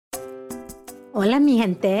Hola, mi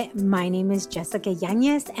gente. My name is Jessica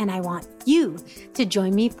Yanez, and I want you to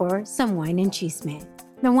join me for some Wine and Chisme.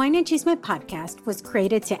 The Wine and Chisme podcast was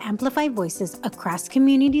created to amplify voices across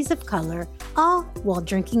communities of color, all while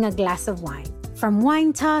drinking a glass of wine. From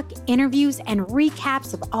wine talk, interviews, and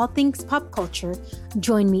recaps of all things pop culture,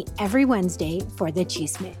 join me every Wednesday for the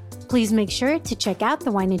Chisme. Please make sure to check out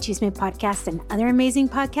the Wine and Chisme podcast and other amazing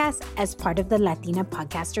podcasts as part of the Latina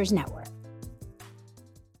Podcasters Network.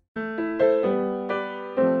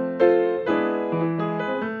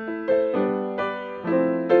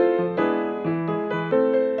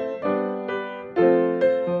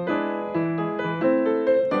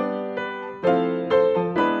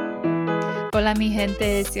 Hola mi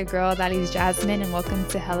gente, it's your girl Dalis Jasmine and welcome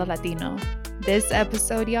to Hella Latino. This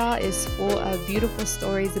episode, y'all, is full of beautiful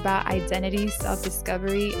stories about identity,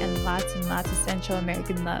 self-discovery, and lots of Central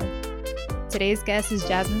American love. Today's guest is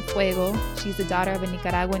Jasmine Fuego. She's the daughter of a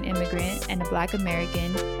Nicaraguan immigrant and a Black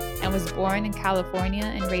American and was born in California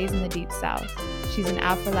and raised in the Deep South. She's an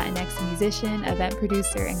Afro-Latinx musician, event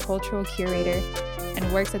producer, and cultural curator,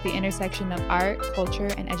 and works at the intersection of art, culture,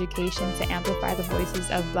 and education to amplify the voices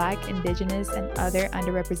of Black, Indigenous, and other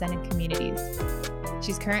underrepresented communities.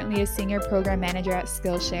 She's currently a senior program manager at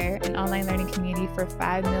Skillshare, an online learning community for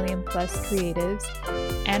 5 million plus creatives,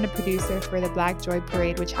 and a producer for the Black Joy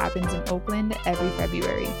Parade, which happens in Oakland every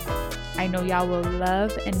February. I know y'all will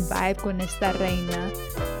love and vibe con esta reina.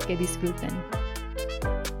 Que disfruten.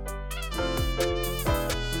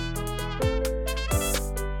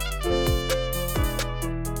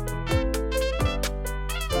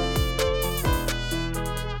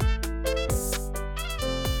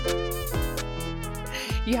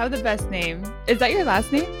 You have the best name. Is that your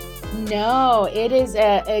last name? No, it is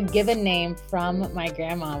a given name from my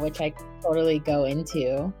grandma, which I totally go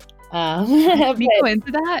into. Can you go into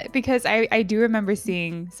that? Because I do remember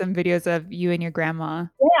seeing some videos of you and your grandma.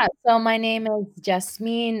 Yeah, so my name is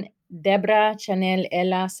Jasmine Debra Chanel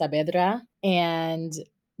Ella Saavedra, and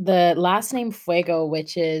the last name Fuego,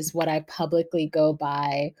 which is what I publicly go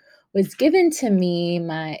by, was given to me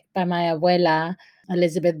by my abuela,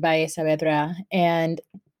 Elizabeth Valle Saavedra. And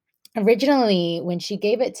originally, when she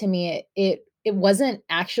gave it to me, it wasn't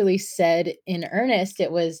actually said in earnest.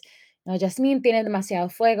 It was, Jasmine tiene demasiado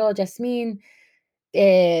fuego. Jasmine,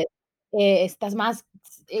 estás más,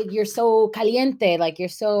 you're so caliente, like you're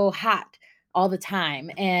so hot all the time.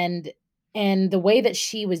 And the way that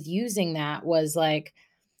she was using that was like,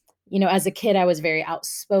 as a kid, I was very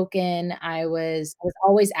outspoken. I was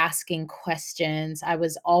always asking questions. I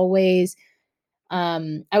was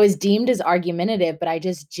deemed as argumentative, but I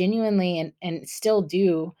just genuinely and still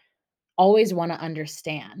do always want to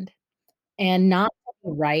understand and not to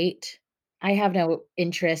be right. I have no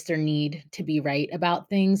interest or need to be right about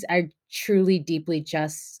things. I truly, deeply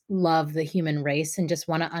just love the human race and just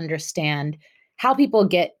want to understand how people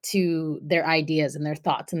get to their ideas and their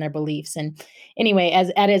thoughts and their beliefs. And anyway,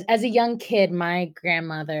 as a young kid, my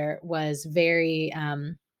grandmother was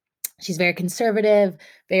she's very conservative,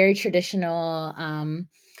 very traditional,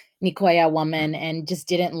 Nicoya woman, and just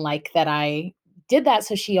didn't like that I did that.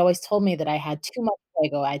 So she always told me that I had too much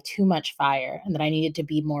fuego, I had too much fire, and that I needed to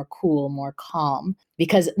be more cool, more calm,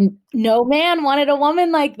 because no man wanted a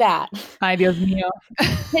woman like that. Ay, Dios mío.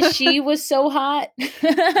 She was so hot,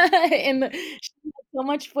 and she had so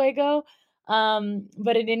much fuego.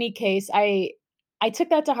 But in any case, I took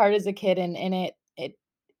that to heart as a kid, and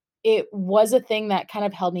it was a thing that kind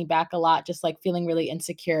of held me back a lot, just like feeling really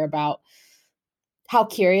insecure about how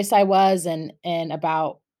curious I was and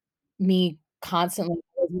about me constantly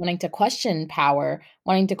wanting to question power,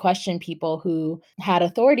 wanting to question people who had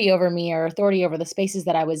authority over me or authority over the spaces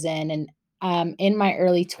that I was in. And in my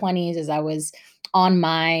early 20s, as I was on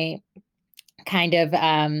my kind of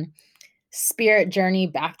spirit journey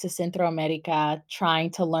back to Centro America,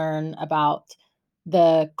 trying to learn about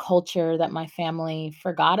the culture that my family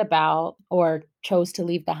forgot about or chose to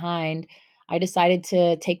leave behind, I decided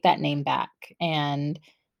to take that name back and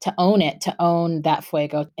to own it, to own that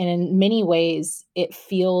fuego. And in many ways, it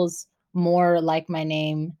feels more like my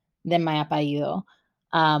name than my apellido.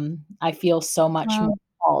 I feel so much more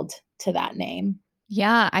called to that name.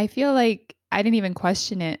 Yeah, I feel like I didn't even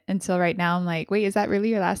question it until right now. I'm like, wait, is that really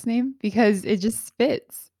your last name? Because it just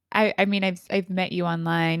fits. I mean, I've met you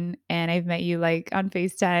online and I've met you like on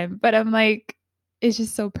FaceTime, but I'm like, it's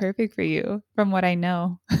just so perfect for you from what I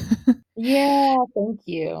know. Yeah, thank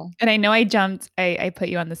you. And I know I put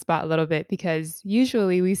you on the spot a little bit because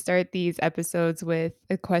usually we start these episodes with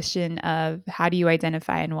a question of how do you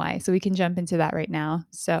identify and why? So we can jump into that right now.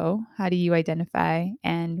 So, how do you identify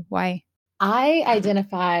and why? I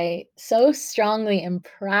identify so strongly and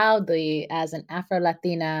proudly as an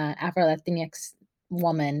Afro-Latina, Afro-Latinx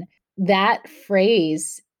woman. That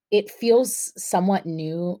phrase, it feels somewhat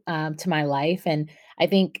new, to my life, and I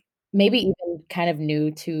think maybe even kind of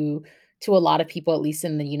new to a lot of people, at least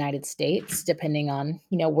in the United States, depending on,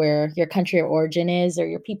 where your country of origin is or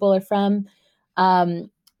your people are from. Um,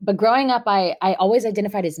 but growing up, I always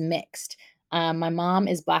identified as mixed. My mom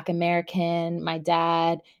is Black American, my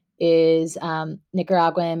dad is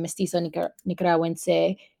Nicaraguan, mestizo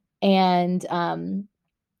Nicaraguense, and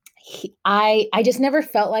I just never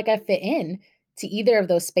felt like I fit in to either of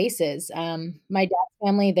those spaces. My dad's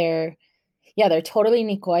family, they're totally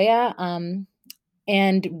Nicoya,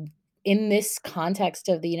 and in this context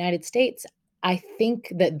of the United States, I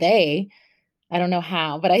think that I don't know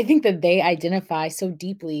how, but I think that they identify so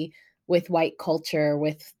deeply with white culture,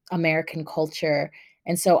 with American culture.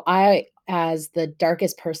 And so I, as the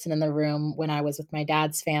darkest person in the room when I was with my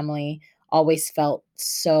dad's family, always felt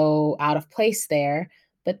so out of place there.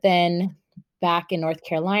 But then back in North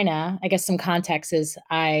Carolina, I guess some context is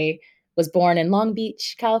I was born in Long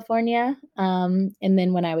Beach, California. And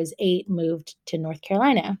then when I was 8, moved to North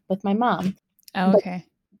Carolina with my mom. Oh, But okay.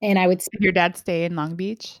 and I would Did your dad stay in Long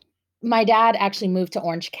Beach? my dad actually moved to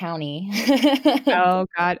Orange County. Oh,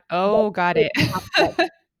 God. That's Oh, got the it. context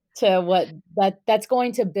to what that's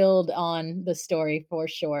going to build on the story for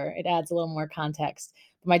sure. It adds a little more context.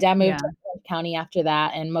 My dad moved Yeah. to Orange County after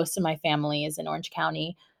that, and most of my family is in Orange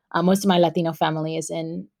County. Most of my Latino family is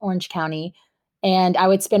in Orange County, and I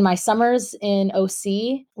would spend my summers in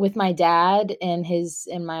OC with my dad and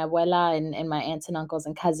my abuela and my aunts and uncles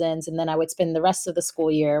and cousins, and then I would spend the rest of the school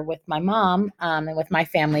year with my mom, and with my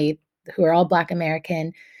family, who are all Black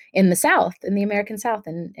American, in the South, in the American South,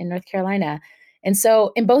 in North Carolina. And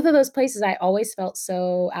so in both of those places, I always felt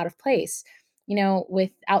so out of place. With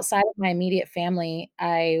outside of my immediate family,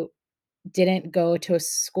 I didn't go to a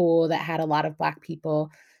school that had a lot of Black people.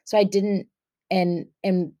 So I didn't, and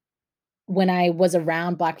when I was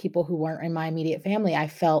around Black people who weren't in my immediate family, I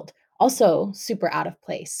felt also super out of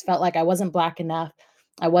place. Felt like I wasn't Black enough,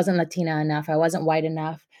 I wasn't Latina enough, I wasn't white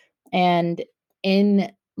enough. And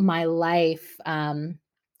in my life,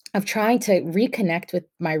 of trying to reconnect with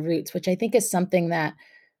my roots, which I think is something that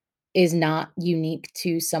is not unique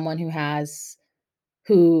to someone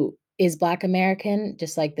who is Black American,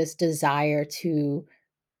 just like this desire to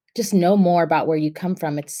just know more about where you come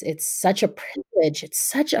from. It's such a privilege. It's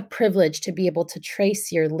such a privilege to be able to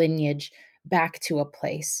trace your lineage back to a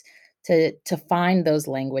place, to find those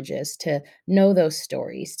languages, to know those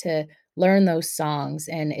stories, to learn those songs.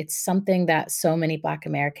 And it's something that so many Black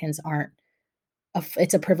Americans aren't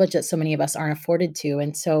it's a privilege that so many of us aren't afforded to.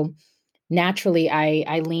 And so naturally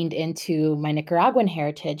I leaned into my Nicaraguan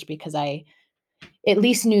heritage because I at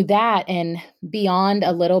least knew that, and beyond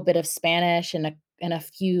a little bit of Spanish and a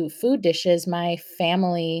few food dishes, my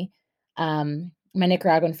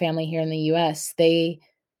Nicaraguan family here in the US, they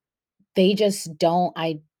just don't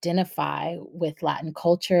identify with Latin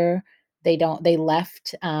culture. They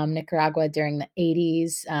left, Nicaragua during the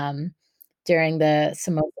 '80s, during the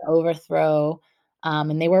Somoza overthrow,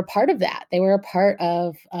 and they were a part of that. They were a part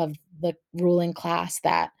of the ruling class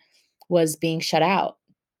that was being shut out.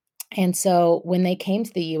 And so when they came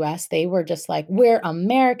to the US, they were just like, "We're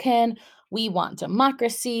American. We want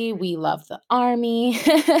democracy. We love the army."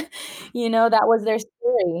 That was their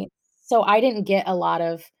story. So I didn't get a lot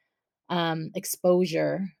of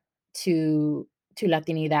exposure to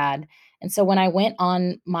Latinidad. And so when I went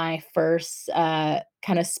on my first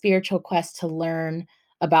kind of spiritual quest to learn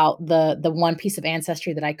about the one piece of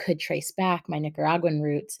ancestry that I could trace back, my Nicaraguan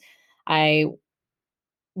roots, I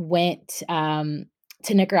went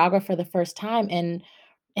to Nicaragua for the first time, and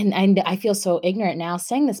I feel so ignorant now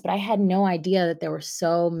saying this, but I had no idea that there were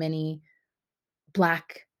so many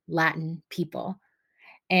Black Latin people,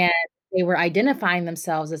 and they were identifying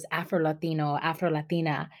themselves as Afro-Latino,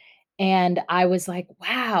 Afro-Latina, and I was like,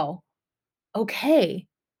 "Wow, okay."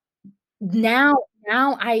 Now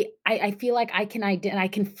now I feel like I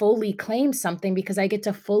can fully claim something because I get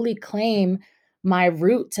to fully claim my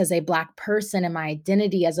roots as a Black person and my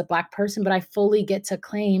identity as a Black person, but I fully get to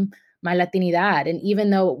claim my Latinidad, and even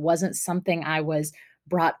though it wasn't something I was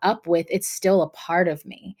brought up with, it's still a part of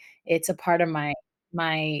me. It's a part of my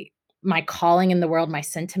my calling in the world, my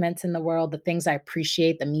sentiments in the world, the things I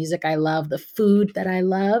appreciate, the music I love, the food that I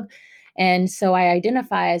love, and so I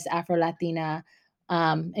identify as Afro-Latina,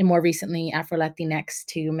 and more recently Afro Latinx,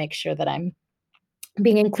 to make sure that I'm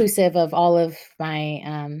being inclusive of all of my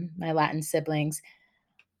Latin siblings,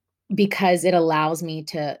 because it allows me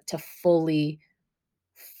to fully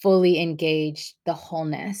engage the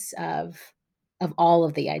wholeness of all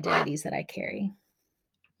of the identities that I carry.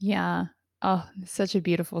 Yeah. Oh, such a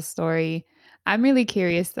beautiful story. I'm really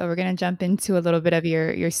curious though. We're gonna jump into a little bit of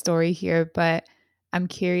your story here, but I'm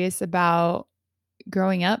curious about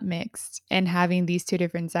growing up mixed and having these two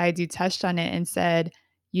different sides. You touched on it and said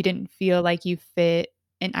you didn't feel like you fit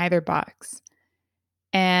in either box.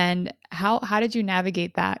 And how did you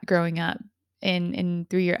navigate that growing up and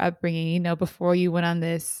through your upbringing, before you went on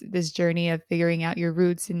this journey of figuring out your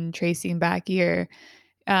roots and tracing back your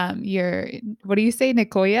what do you say,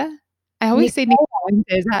 Nicoya? I always say Nicole,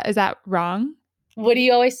 Nicaragüense. Is that wrong? what do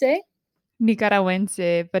you always say?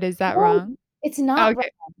 Nicaragüense, but is that No, wrong? it's not Okay,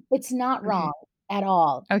 wrong. It's not okay, wrong at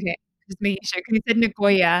all. okay. Just making sure 'cause you said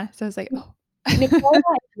Nicoya, so I was like, "Oh." Nicola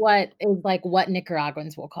is like what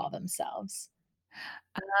Nicaraguans will call themselves.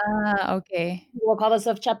 Ah, okay. We'll call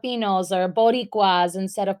themselves Chapinos or Boricuas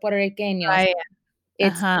instead of Puertorriqueños. Right.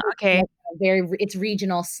 Uh-huh, It's okay. like a very it's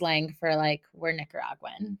regional slang for, like, we're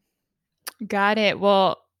Nicaraguan. Got it.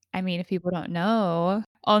 Well, I mean, if people don't know,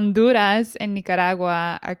 Honduras and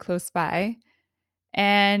Nicaragua are close by,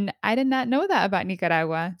 and I did not know that about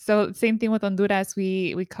Nicaragua. So same thing with Honduras,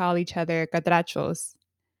 we call each other catrachos,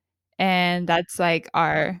 and that's like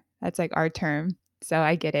our term, so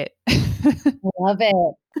I get it. Love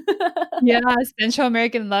it. Yeah, Central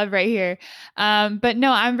American love right here. But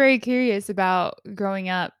no, I'm very curious about growing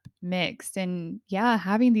up mixed and yeah,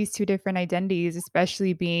 having these two different identities,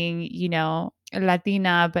 especially being,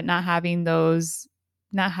 Latina, but not having that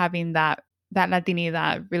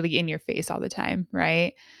Latinidad really in your face all the time,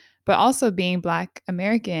 right? But also being Black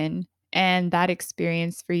American and that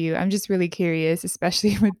experience for you. I'm just really curious,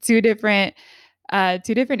 especially with two different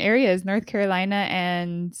areas, North Carolina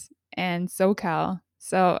and SoCal.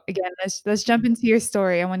 So again, let's jump into your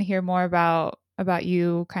story. I want to hear more about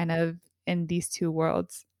you kind of in these two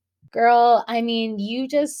worlds. Girl, I mean, you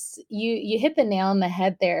just you hit the nail on the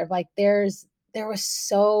head there. Like, there was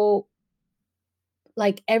so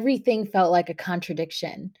like, everything felt like a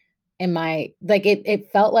contradiction in my like, it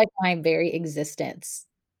felt like my very existence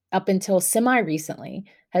up until semi-recently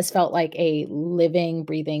has felt like a living,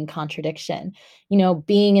 breathing contradiction.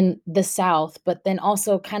 Being in the South, but then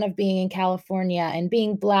also kind of being in California and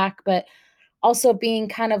being Black, but also being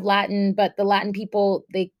kind of Latin, but the Latin people,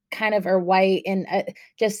 they kind of are white and,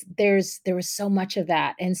 just there was so much of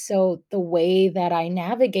that, and so the way that I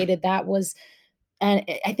navigated that was and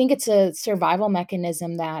I think it's a survival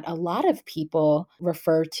mechanism that a lot of people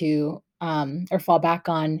refer to, or fall back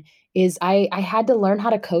on, is I had to learn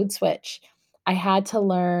how to code switch. I had to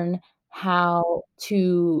learn how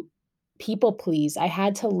to people please. I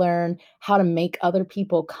had to learn how to make other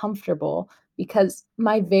people comfortable because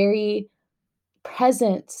my very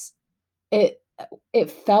presence, it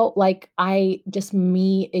it felt like I just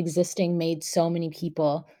me existing made so many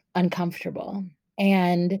people uncomfortable,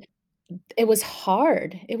 and it was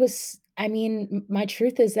hard. It was I mean, my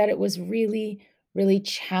truth is that it was really, really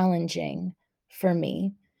challenging for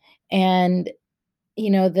me, and,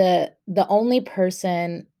 the only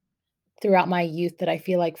person throughout my youth that I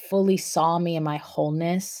feel like fully saw me in my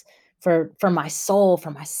wholeness for my soul, for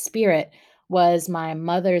my spirit, was my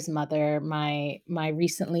mother's mother, my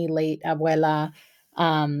recently late abuela,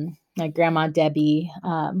 my grandma Debbie,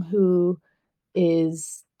 who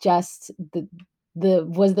is just the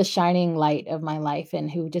was the shining light of my life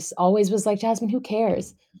and who just always was like, "Jasmine, who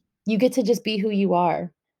cares? You get to just be who you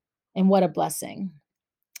are, and what a blessing."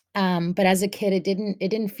 But as a kid, it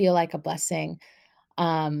didn't feel like a blessing.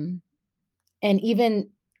 Um, and even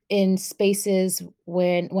in spaces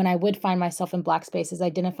when I would find myself in Black spaces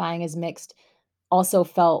identifying as mixed, also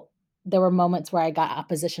felt there were moments where I got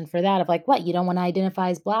opposition for that of like, "What, you don't wanna identify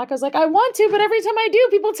as Black?" I was like, "I want to, but every time I do,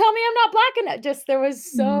 people tell me I'm not Black enough." Just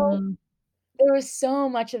Mm. there was so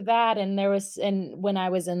much of that, and when I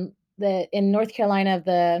was in North Carolina,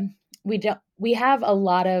 we have a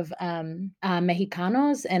lot of,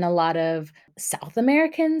 Mexicanos and a lot of South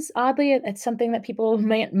Americans, oddly, it's something that people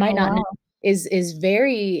might Oh, not know, wow. is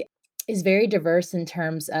very diverse in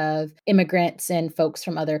terms of immigrants and folks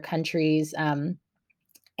from other countries,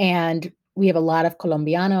 and we have a lot of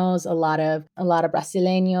Colombianos, a lot of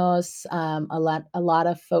Brasileños, a lot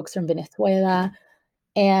of folks from Venezuela,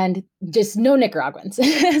 and just no Nicaraguans.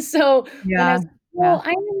 So when I Yeah, was yeah. "Well,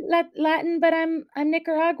 I'm Latin, but I'm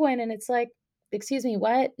Nicaraguan," and it's like, "Excuse me,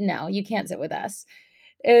 what? No, you can't sit with us."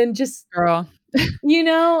 And just Girl.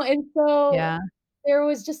 and so Yeah. there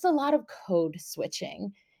was just a lot of code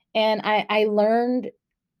switching, and I learned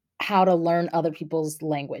how to learn other people's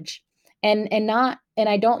language. And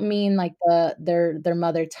I don't mean like their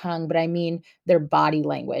mother tongue, but I mean their body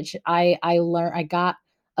language. I got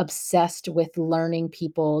obsessed with learning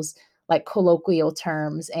people's like colloquial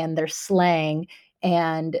terms and their slang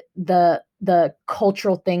and the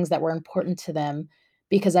cultural things that were important to them,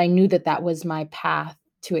 because I knew that that was my path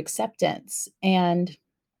to acceptance. And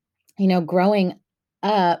growing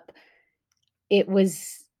up, it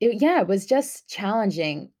was just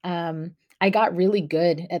challenging. I got really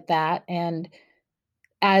good at that, and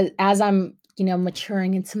as I'm,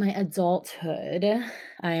 maturing into my adulthood,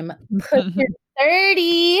 I'm pushing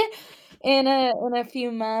 30 in a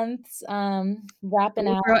few months, wrapping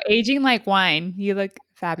Ooh, out. girl, aging like wine. You look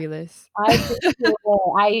fabulous. I appreciate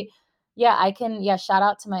it. Yeah, I can, yeah, shout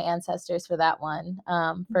out to my ancestors for that one,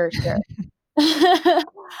 for sure.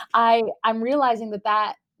 I'm realizing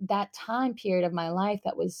that time period of my life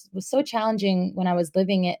that was so challenging when I was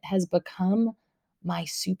living it has become my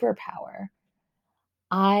superpower.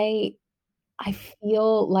 I I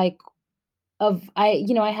feel like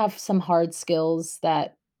I have some hard skills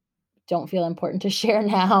that don't feel important to share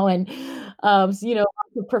now, and,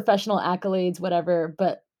 professional accolades, whatever,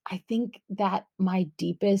 but I think that my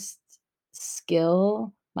deepest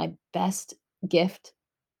skill, my best gift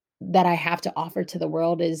that I have to offer to the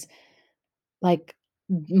world is, like,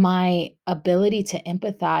 my ability to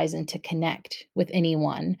empathize and to connect with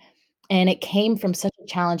anyone, and it came from such a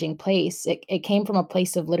challenging place. It came from a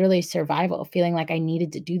place of literally survival, feeling like I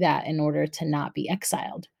needed to do that in order to not be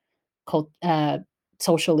exiled cult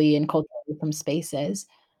socially and culturally from spaces.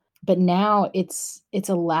 But now it's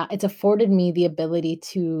afforded me the ability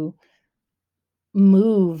to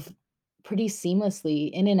move pretty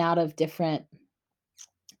seamlessly in and out of different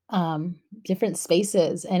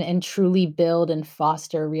spaces and truly build and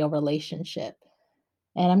foster real relationship.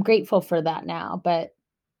 And I'm grateful for that now, but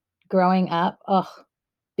growing up, ugh,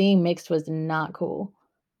 being mixed was not cool.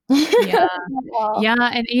 Yeah. At all.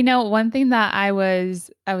 Yeah, and, one thing that I was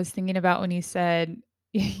thinking about when you said,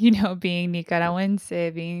 being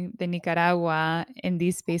Nicaraguense, being the Nicaragua in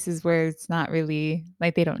these spaces where it's not really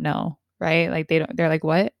like, they don't know, right? Like, they're like,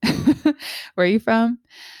 "What? Where are you from?"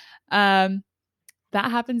 Um,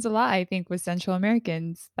 that happens a lot, I think, with Central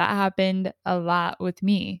Americans. That happened a lot with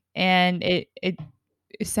me, and it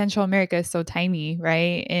Central America is so tiny,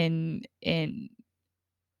 right? And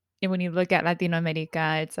when you look at Latino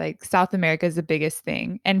America, it's like South America is the biggest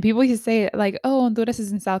thing. And people used to say like, "Oh, Honduras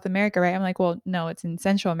is in South America, right?" I'm like, "Well, no, it's in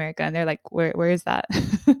Central America." And they're like, "Where is that?"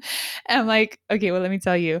 And I'm like, "Okay, well, let me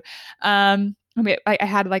tell you." I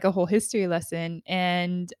had like a whole history lesson,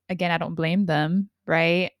 and again, I don't blame them,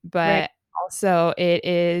 right? Right. But also,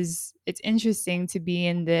 it's interesting to be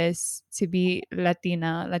in this, to be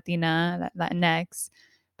Latina, Latinx,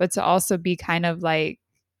 but to also be kind of like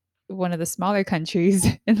one of the smaller countries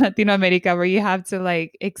in Latino America where you have to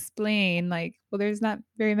like explain like, well, there's not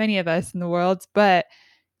very many of us in the world, but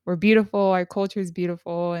we're beautiful, our culture is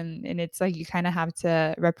beautiful, and it's like you kind of have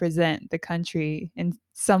to represent the country in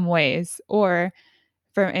some ways. Or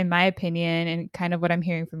for in my opinion, and kind of what I'm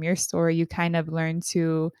hearing from your story, you kind of learn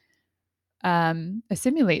to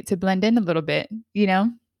assimilate, to blend in a little bit, you know?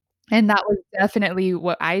 And that was definitely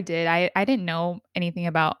what I did. I didn't know anything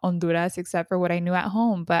about Honduras except for what I knew at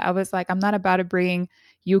home, but I was like, "I'm not about to bring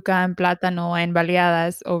yuca and plátano and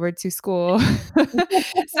baleadas over to school."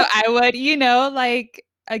 So I would, like,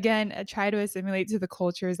 again, try to assimilate to the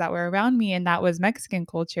cultures that were around me, and that was Mexican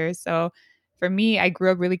culture. So for me, I grew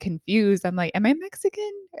up really confused. I'm like, "Am I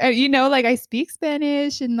Mexican?" Like, I speak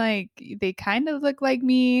Spanish and, like, they kind of look like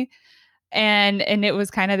me, and it was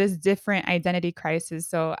kind of this different identity crisis.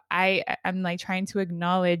 So I'm like trying to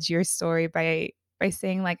acknowledge your story by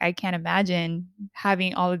saying like I can't imagine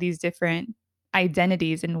having all of these different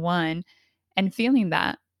identities in one and feeling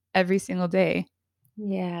that every single day.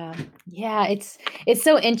 Yeah. Yeah, it's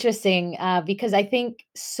so interesting, because I think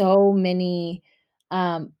so many,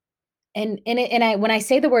 um and I when I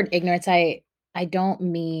say the word ignorance, I don't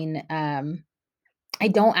mean, I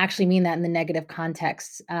don't actually mean that in the negative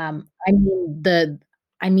context. I mean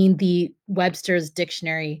the Webster's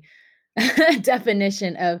dictionary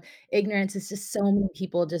definition of ignorance is just so many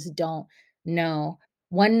people just don't know.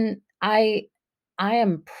 One I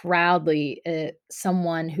am proudly,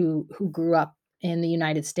 someone who grew up in the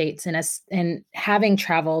United States, and having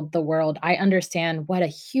traveled the world, I understand what a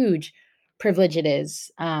huge privilege it is,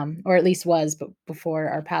 or at least was, but before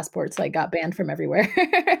our passports, like, got banned from everywhere.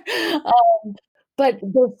 But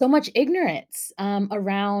there's so much ignorance,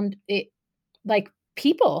 around it, like,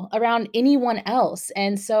 people, around anyone else,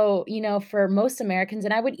 and so, for most Americans,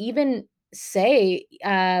 and I would even say,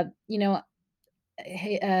 hey,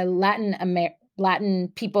 Latin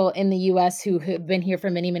people in the US who have been here for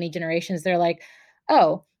many, many generations, they're like,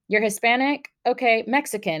 "Oh, you're Hispanic? Okay,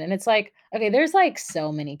 Mexican," and it's like, okay, there's, like,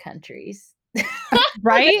 so many countries.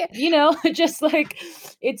 Right? Just like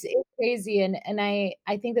it's crazy. And I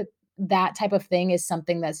think that that type of thing is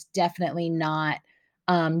something that's definitely not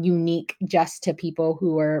unique just to people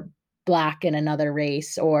who are black in another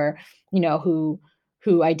race, or who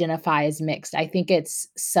identify as mixed. I think it's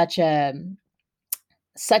such an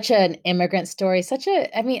immigrant story,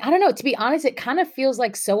 I mean, I don't know, to be honest, it kind of feels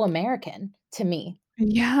like so American to me.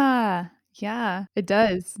 Yeah. Yeah, it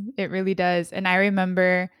does. It really does, and I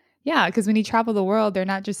remember because when you travel the world, they're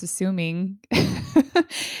not just assuming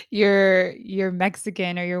you're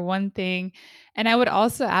Mexican or you're one thing, and I would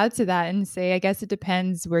also add to that and say, I guess it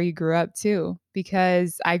depends where you grew up too,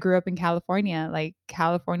 because I grew up in California, like,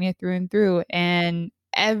 California through and through, and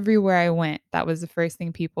everywhere I went, that was the first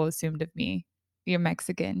thing people assumed of me, "You're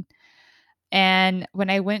Mexican." And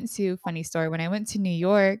funny story, when I went to New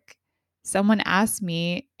York, someone asked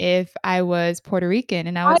me if I was Puerto Rican,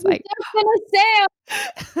 and I I was was like, just gonna say.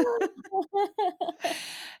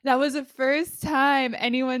 that was the first time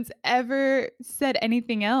anyone's ever said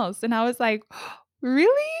anything else. And I was like,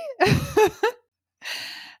 really?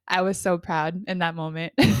 I was so proud in that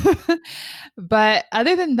moment. But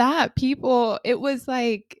other than that, it was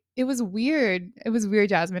weird. It was weird,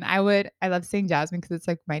 Jasmine. I love saying Jasmine because it's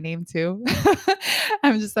like my name too.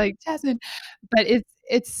 I'm just like, Jasmine. But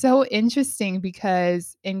it's so interesting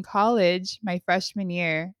because in college, my freshman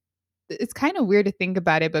year, it's kind of weird to think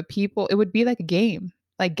about it, but it would be like a game.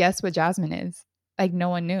 Like, guess what Jasmine is? Like, no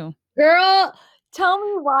one knew. Girl, tell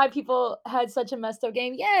me why people had such a messed up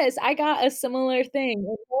game. Yes, I got a similar thing.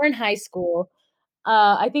 More in high school.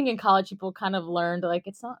 I think in college people kind of learned, like,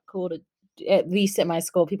 it's not cool to, at least at my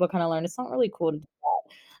school, people kinda learned it's not really cool to do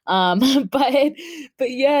that. But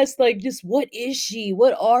yes, like, just, "What is she?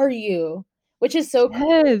 What are you?" Which is so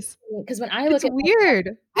crazy Yes. because when I It's look at myself,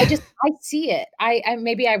 weird. I see it. I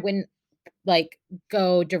maybe I wouldn't, like,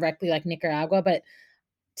 go directly like Nicaragua, but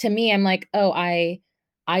to me, I'm like, "Oh, I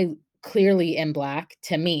clearly am Black,"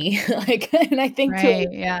 to me, like, and I think to Right,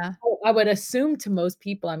 yeah. I would assume to most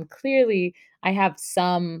people, I have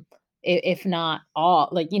some, if not all,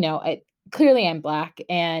 like, clearly I'm Black,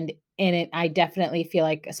 and I definitely feel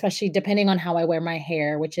like, especially depending on how I wear my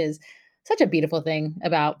hair, which is such a beautiful thing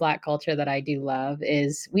about Black culture that I do love,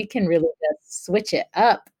 is we can really just switch it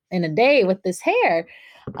up in a day with this hair.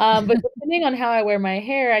 But depending on how I wear my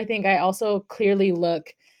hair, I think I also clearly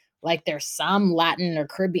look like there's some Latin or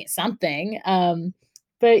Caribbean something.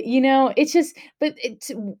 But it's just, but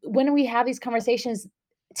when we have these conversations,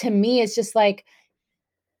 to me, it's just like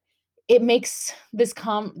it makes these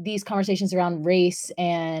conversations around race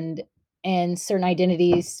and certain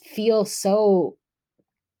identities feel so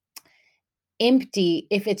empty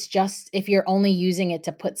if you're only using it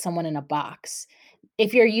to put someone in a box.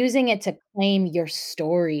 If you're using it to claim your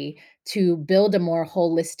story, to build a more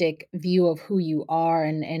holistic view of who you are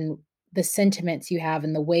and the sentiments you have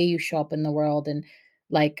and the way you show up in the world, and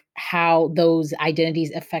like how those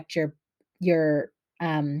identities affect your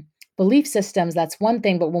belief systems, that's one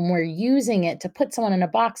thing. But when we're using it to put someone in a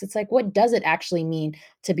box, it's like, what does it actually mean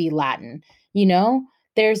to be Latin? You know,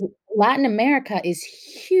 there's Latin America is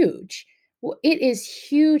huge. Well, it is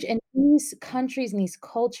huge, and these countries and these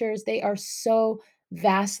cultures, they are so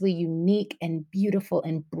vastly unique and beautiful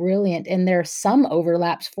and brilliant, and there are some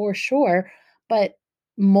overlaps for sure, but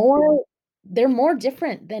more they're more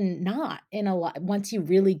different than not in a lot once you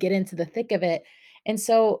really get into the thick of it. And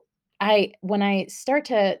so I when I start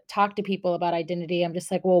to talk to people about identity, I'm just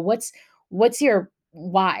like, "Well, what's your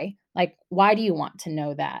why? Like, why do you want to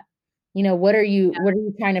know that? What are you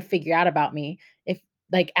trying to figure out about me?" If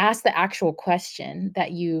like, ask the actual question that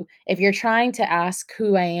if you're trying to ask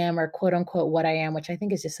who I am, or quote unquote what I am, which I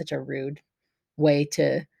think is just such a rude way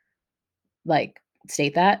to, like,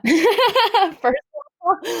 state that first of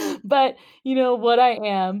all, but, what I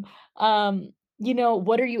am,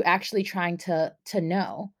 what are you actually trying to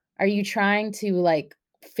know? Are you trying to, like,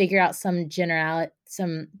 figure out some general,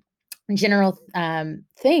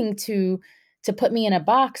 thing to put me in a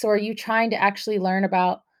box, or are you trying to actually learn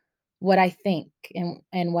about what I think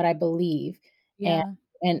and what I believe, and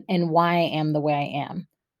Yeah. and why I am the way I am?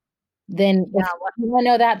 Then Yeah, if you wanna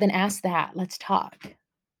know that, then ask that. Let's talk.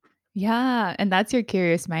 yeah, and that's your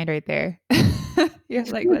curious mind right there. You're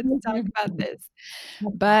like, "Let's talk about this."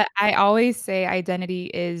 But I always say identity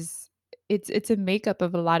is it's a makeup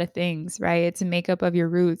of a lot of things, right? It's a makeup of your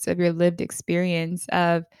roots, of your lived experience,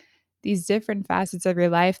 of these different facets of your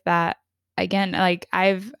life that again, like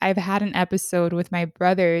I've had an episode with my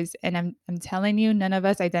brothers and I'm telling you none of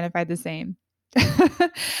us identified the same.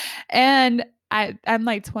 And I'm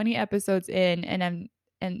like 20 episodes in and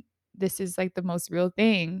this is like the most real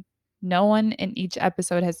thing. no one in each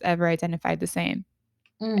episode has ever identified the same.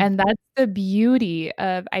 Mm. And that's the beauty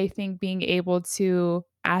of, I think, being able to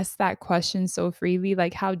ask that question so freely,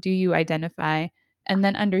 like, how do you identify? And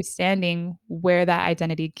then understanding where that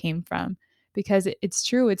identity came from. Because it's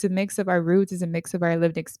true, it's a mix of our roots, it's a mix of our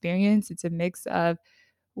lived experience, it's a mix of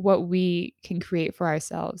what we can create for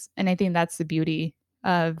ourselves. And I think that's the beauty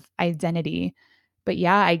of identity. But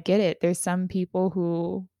yeah, I get it. There's some people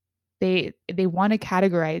who they want to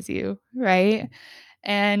categorize you, right?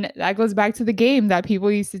 And that goes back to the game that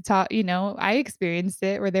people used to talk, I experienced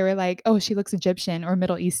it where they were like, "Oh, she looks Egyptian or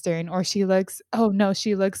Middle Eastern," or she looks, "Oh no,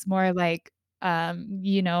 she looks more like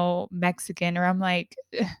Mexican," or I'm like,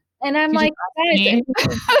 And I'm you just like, ask "Guys, me.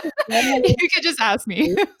 learn You could just ask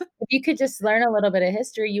me. if you could just learn a little bit of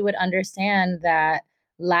history, you would understand that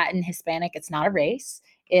Latin Hispanic, it's not a race.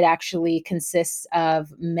 It actually consists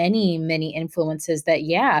of many, many influences that,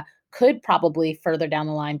 yeah, could probably further down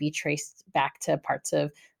the line be traced back to parts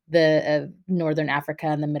of the Northern Africa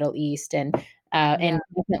and the Middle East, Yeah. and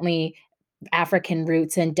definitely African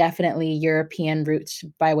roots and definitely European roots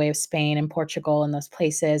by way of Spain and Portugal and those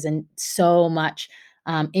places, and so much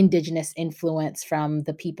indigenous influence from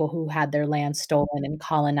the people who had their land stolen and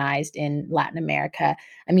colonized in Latin America.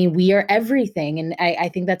 I mean, we are everything. And I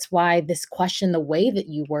think that's why this question, the way that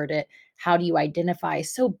you word it, how do you identify,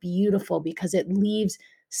 is so beautiful because it leaves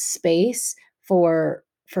space for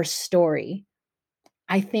story.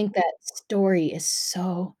 I think that story is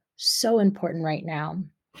so, so important right now.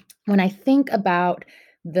 When I think about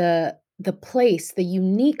the place, the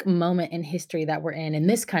unique moment in history that we're in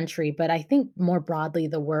this country, but I think more broadly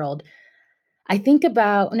the world, I think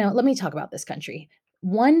about no, let me talk about this country.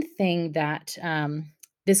 One thing that,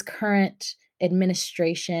 this current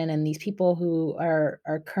administration and these people who are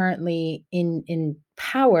currently in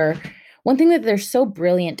power, one thing that they're so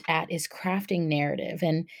brilliant at is crafting narrative,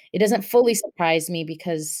 and it doesn't fully surprise me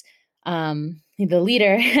because, the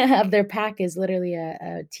leader of their pack is literally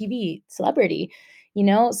a TV celebrity,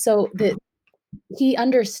 So he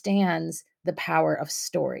understands the power of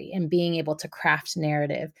story and being able to craft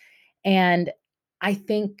narrative. And I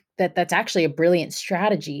think that that's actually a brilliant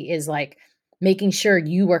strategy is like making sure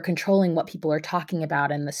you are controlling what people are talking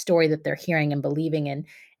about and the story that they're hearing and believing in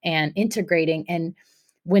and integrating. And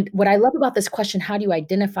when what I love about this question, how do you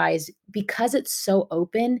identify, is because it's so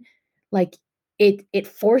open, like it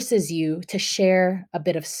forces you to share a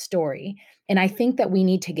bit of story. And I think that we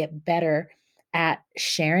need to get better at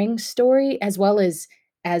sharing story as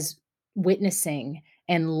witnessing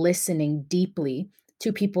and listening deeply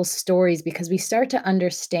to people's stories, because we start to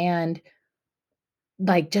understand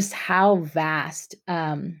like just how vast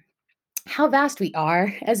we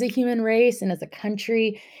are as a human race and as a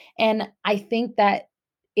country. And I think that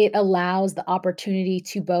it allows the opportunity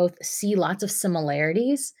to both see lots of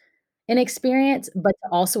similarities in experience, but to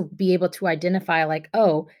also be able to identify like,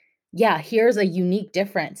 "Oh, yeah, here's a unique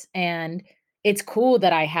difference, and it's cool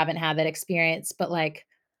that I haven't had that experience, but, like,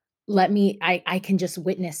 let me I can just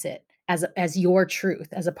witness it as your truth,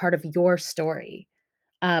 as a part of your story,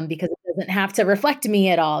 because it doesn't have to reflect me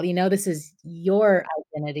at all, this is your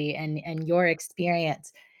identity and your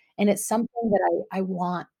experience." And it's something that I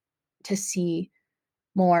want to see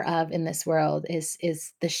more of in this world is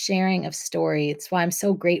the sharing of story. It's why I'm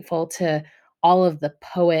so grateful to all of the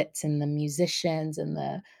poets and the musicians and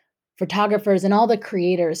the photographers and all the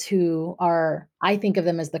creators who are, I think of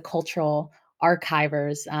them as the cultural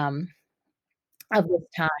archivers, of this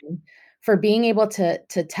time, for being able to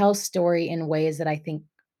tell story in ways that I think,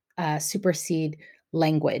 supersede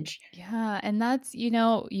language. Yeah, and that's,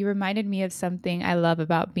 you reminded me of something I love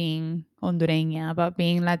about being Hondureña, about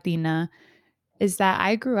being Latina, is that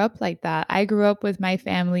I grew up like that. I grew up with my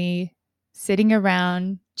family sitting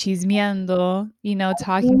around chismeando,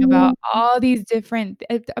 talking about Mm. all these different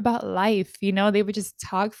about life, they would just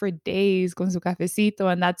talk for days con su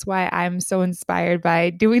cafecito, and that's why I'm so inspired by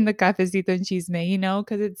doing the cafecito and chisme,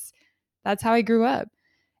 because that's how I grew up.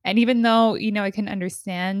 And even though, I can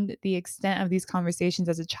understand the extent of these conversations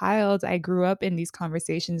as a child, I grew up in these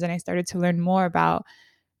conversations and I started to learn more about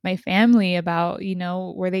my family, about,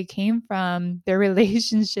 where they came from, their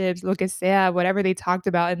relationships, lo que sea, whatever they talked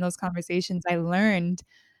about in those conversations, I learned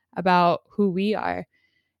about who we are.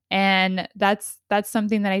 And that's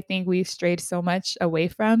something that I think we've strayed so much away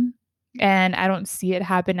from. And I don't see it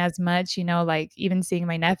happen as much, like even seeing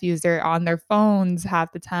my nephews, they're on their phones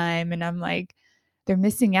half the time. And I'm like, they're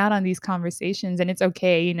missing out on these conversations. And it's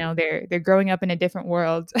okay, they're growing up in a different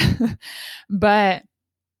world. But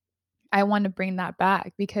I want to bring that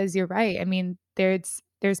back because you're right. I mean,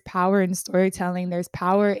 there's power in storytelling. There's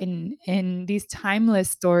power in these timeless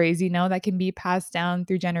stories, you know, that can be passed down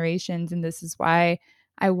through generations. And this is why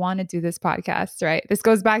I want to do this podcast, right? This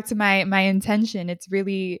goes back to my intention. It's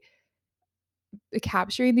really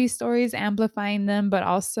capturing these stories, amplifying them, but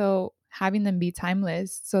also having them be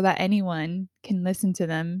timeless so that anyone can listen to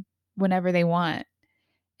them whenever they want.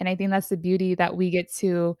 And I think that's the beauty that we get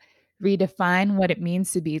to redefine what it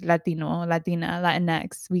means to be Latino, Latina,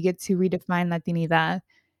 Latinx. We get to redefine Latinidad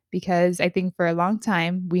because I think for a long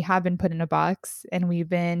time we have been put in a box and we've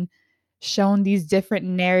been shown these different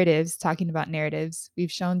narratives, talking about narratives.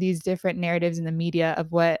 We've shown these different narratives in the media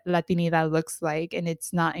of what Latinidad looks like, and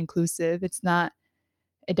it's not inclusive.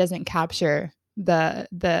 It doesn't capture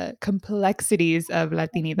the complexities of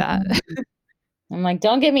Latinidad. I'm like,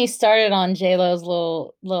 don't get me started on J-Lo's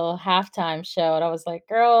little halftime show. And I was like,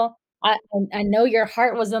 girl, I know your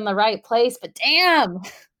heart was in the right place, but damn.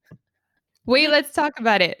 Wait, let's talk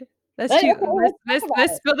about it. Let's Okay, choo let's talk about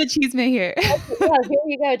let's it. spill the cheese here. Okay, yeah, here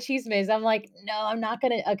you go, Chismes. I'm like, no, I'm not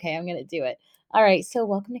gonna. Okay, I'm gonna do it. All right, so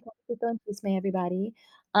welcome to Cafecito and Chisme, everybody.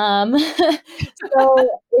 So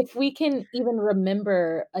if we can even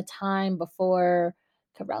remember a time before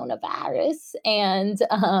coronavirus and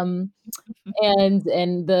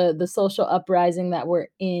the social uprising that we're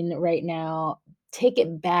in right now, take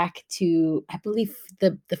it back to, I believe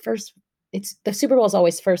the first. It's the Super Bowl is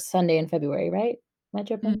always first Sunday in February, right? Am I Mm,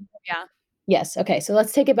 tripping? yeah. Yes, okay, so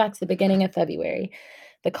let's take it back to the beginning of February,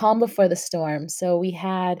 the calm before the storm. So we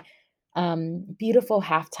had, beautiful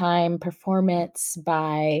halftime performance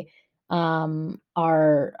by, our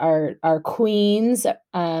queens,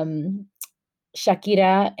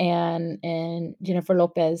 Shakira and Jennifer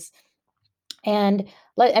Lopez. And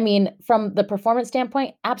I mean, from the performance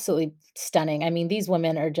standpoint, absolutely stunning. I mean, these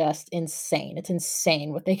women are just insane. It's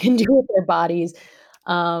insane what they can do with their bodies.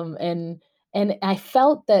 Um, and and I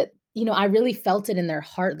felt that, I really felt it in their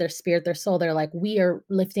heart, their spirit, their soul. They're like, we are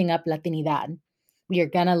lifting up Latinidad. We are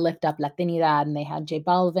gonna lift up Latinidad. And they had J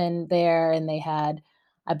Balvin there, and they had,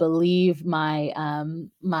 I believe, my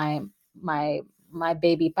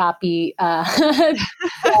baby papi,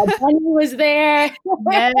 Bunny was there.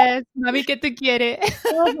 Yes, mami que te quiere.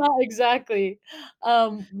 Uh-huh, exactly.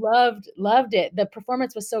 Loved it. The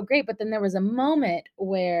performance was so great, but then there was a moment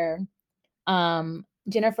where,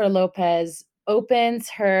 Jennifer Lopez opens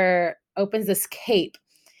this cape,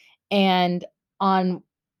 and on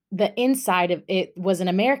the inside of it was an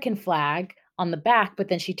American flag on the back, but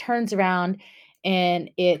then she turns around and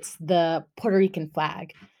it's the Puerto Rican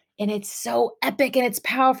flag. And it's so epic and it's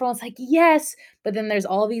powerful. It's like, yes. But then there's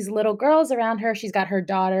all these little girls around her. She's got her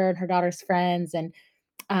daughter and her daughter's friends and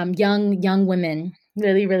young women,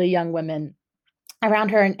 really, really young women around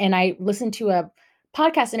her. And I listened to a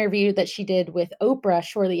podcast interview that she did with Oprah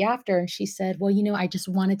shortly after. And she said, well, I just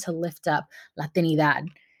wanted to lift up Latinidad.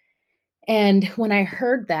 And when I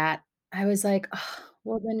heard that, I was like, oh,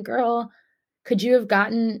 well, then, girl, could you have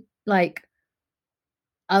gotten like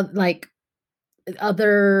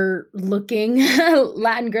other looking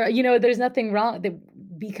Latin girl? There's nothing wrong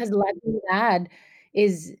because Latinidad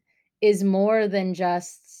is is more than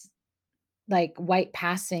just like white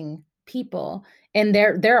passing people, and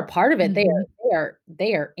they're a part of it. Mhm.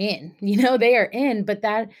 They are in, they are in, but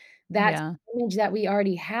that's Yeah. the image that we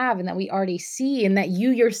already have and that we already see and that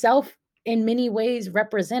you yourself in many ways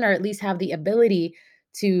represent, or at least have the ability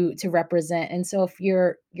to represent. And so if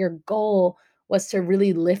your goal was to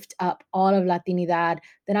really lift up all of Latinidad,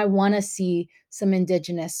 then I want to see some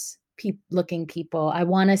indigenous looking people. I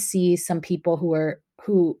want to see some people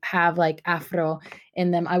who have like Afro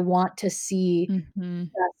in them. I want to see Mhm.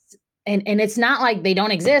 us, and it's not like they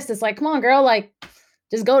don't exist. It's like, come on, girl, like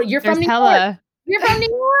just go. You're There's from New York. hella. You're from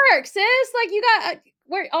New York, sis. Like you got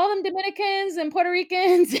where all them Dominicans and Puerto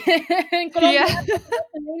Ricans and Yeah. Colombianos and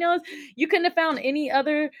Filipinos. You couldn't have found any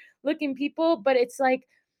other looking people, but it's like,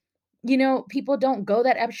 people don't go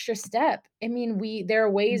that extra step. I mean, there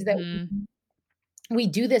are ways that Mhm. we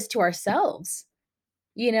do this to ourselves,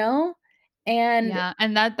 you know? And Yeah,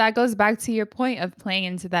 and that goes back to your point of playing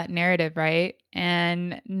into that narrative, right?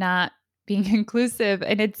 And not being inclusive,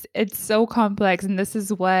 and it's so complex, and this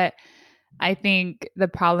is what I think the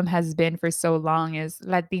problem has been for so long is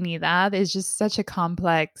Latinidad is just such a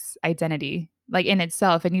complex identity, like in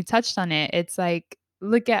itself. And you touched on it. It's like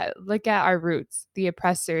look at our roots, the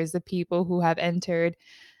oppressors, the people who have entered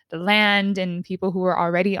the land and people who were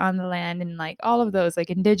already on the land and like all of those like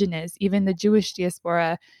indigenous, even the Jewish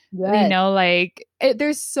diaspora, yes,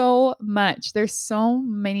 there's so much. There's so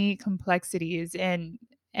many complexities and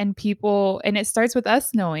people and it starts with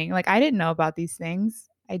us knowing. Like I didn't know about these things.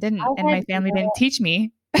 I I didn't and had my family didn't teach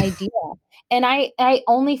me. idea. And I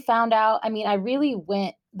only found out, I mean, I really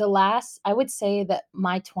went I would say that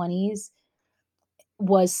my 20s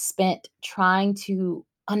was spent trying to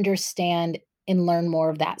understand and learn more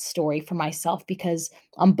of that story for myself, because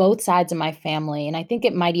on both sides of my family, and I think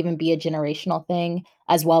it might even be a generational thing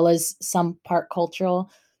as well as some part cultural.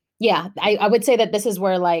 Yeah, I would say that this is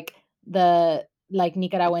where like the like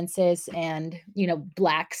Nicaraguenses and,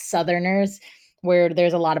 Black Southerners, where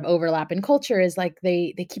there's a lot of overlap in culture, is like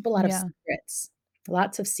they keep a lot of Yeah. secrets,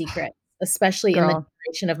 lots of secrets, especially in the Girl.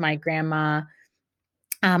 generation of my grandma,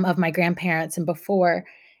 of my grandparents and before.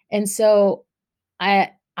 And so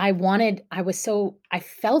I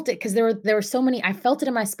felt it, because there were so many, I felt it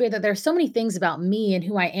in my spirit that there are so many things about me and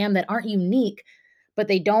who I am that aren't unique, but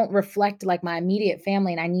they don't reflect like my immediate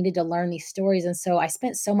family. And I needed to learn these stories. And so I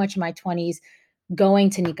spent so much of my 20s going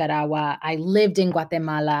to Nicaragua. I lived in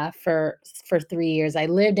Guatemala for 3 years. I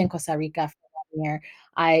lived in Costa Rica for 1 year.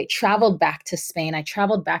 I traveled back to Spain. I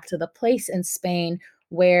traveled back to the place in Spain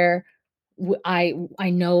where I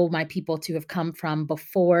know my people to have come from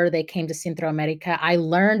before they came to Centro America. I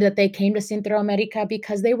learned that they came to Centro America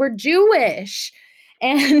because they were Jewish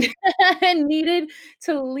and and needed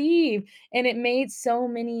to leave. And it made so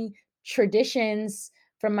many traditions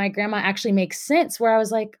from my grandma actually make sense, where I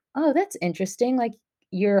was like, "Oh, that's interesting. Like,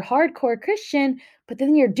 you're hardcore Christian, but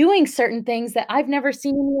then you're doing certain things that I've never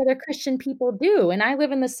seen any other Christian people do." And I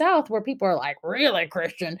live in the South where people are like really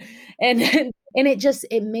Christian. And and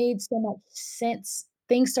it made so much sense.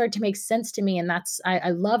 Things started to make sense to me, and I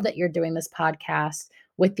love that you're doing this podcast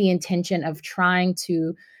with the intention of trying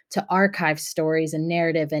to archive stories and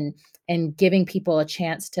narrative, and giving people a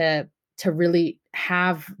chance to really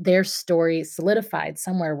have their story solidified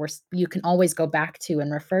somewhere where you can always go back to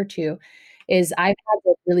and refer to. Is I've had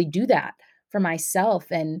to really do that for myself.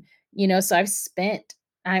 And so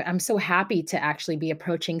I'm so happy to actually be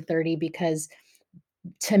approaching 30, because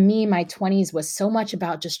to me, my 20s was so much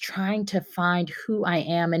about just trying to find who I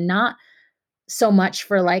am, and not so much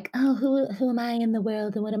for like, "Oh, who am I in the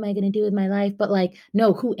world and what am I gonna do with my life?" But like,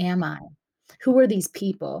 "No, who am I? Who are these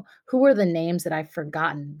people? Who are the names that I've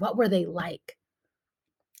forgotten? What were they like?"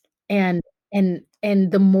 And and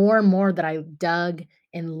the more and more that I dug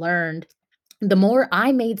and learned, the more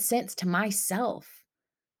I made sense to myself.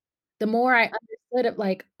 The more I understood it,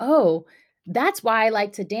 like, "Oh, that's why I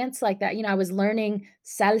like to dance like that." I was learning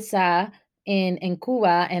salsa in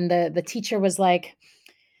Cuba, and the teacher was like,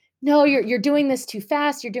 "No, you're doing this too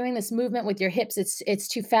fast. You're doing this movement with your hips. It's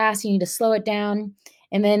too fast. You need to slow it down."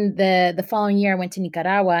 And then the following year, I went to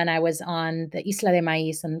Nicaragua, and I was on the Isla de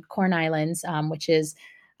Maíz and Corn Islands, which is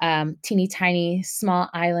teeny tiny small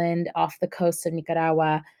island off the coast of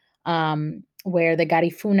Nicaragua, where the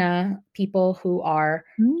Garifuna people who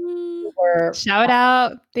were Shout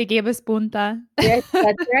out. They gave us punta. yes,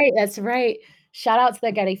 that's right, that's right. Shout out to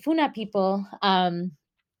the Garifuna people,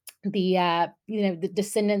 the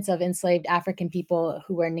descendants of enslaved African people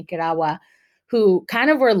who were in Nicaragua, who kind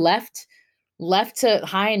of were left to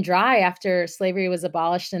high and dry after slavery was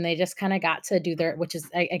abolished, and they just kind of got to do their, which is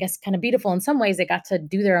I guess kind of beautiful in some ways. They got to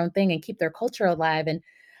do their own thing and keep their culture alive. And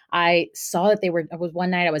I saw that I was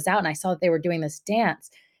one night I was out, and I saw that they were doing this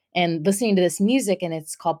dance and listening to this music, and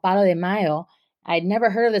it's called Palo de Mayo. I'd never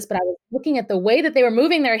heard of this, but I was looking at the way that they were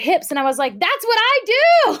moving their hips, and I was like, "That's what I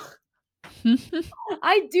do."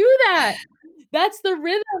 I do that. That's the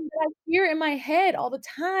rhythm that I hear in my head all the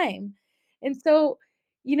time. And so,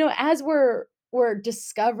 as we're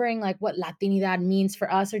discovering like what Latinidad means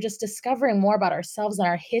for us, or just discovering more about ourselves and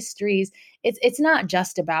our histories, it's not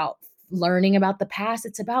just about learning about the past,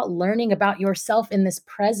 it's about learning about yourself in this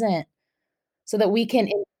present, so that we can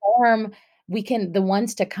inform, the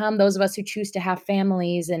ones to come, those of us who choose to have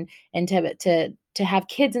families, and to have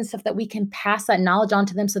kids and stuff, that we can pass that knowledge on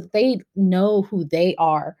to them so that they know who they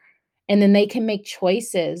are, and then they can make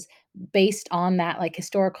choices based on that like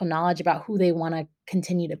historical knowledge about who they want to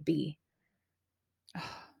continue to be.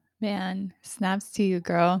 Man, snaps to you,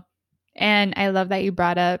 girl. And I love that you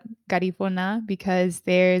brought up Garifuna because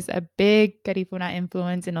there's a big Garifuna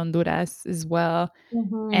influence in Honduras as well.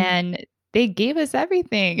 Mhm. And they gave us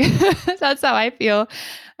everything. That's how I feel.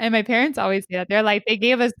 And my parents always say that. They're like, they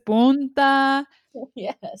gave us punta.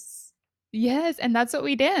 Yes. Yes, and that's what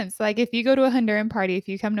we dance. Like if you go to a Honduran party, if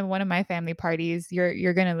you come to one of my family parties,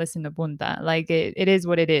 you're gonna listen to punta. Like it is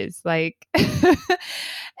what it is. Like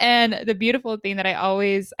and the beautiful thing that I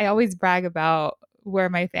always brag about where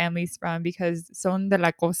my family's from because son de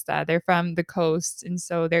la costa. They're from the coast, and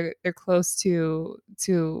so they're close to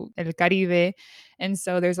El Caribe, and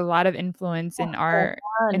so there's a lot of influence in So our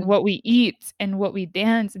and fun. what we eat and what we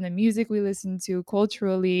dance and the music we listen to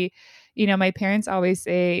culturally. My parents always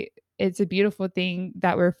say it's a beautiful thing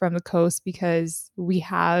that we're from the coast because we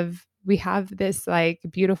have this like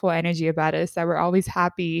beautiful energy about us that we're always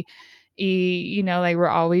happy. Like we're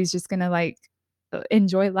always just gonna like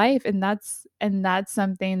enjoy life, and that's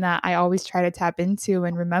something that I always try to tap into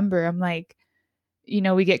and remember. I'm like,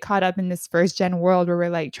 we get caught up in this first gen world where we're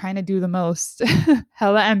like trying to do the most,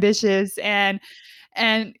 hella ambitious and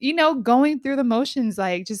going through the motions,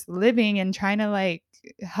 like just living and trying to like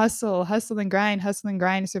hustle and grind,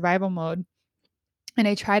 survival mode. And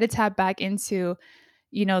I try to tap back into,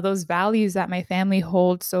 those values that my family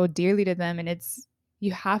holds so dearly to them. And it's,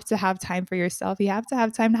 you have to have time for yourself. You have to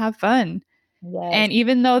have time to have fun. Yes. And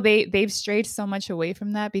even though they've strayed so much away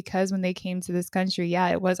from that because when they came to this country, yeah,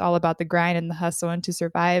 it was all about the grind and the hustle and to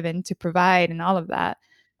survive and to provide and all of that.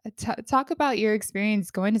 Talk about your experience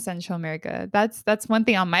going to Central America. That's one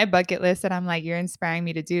thing on my bucket list that I'm like, you're inspiring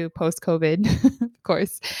me to do post COVID, of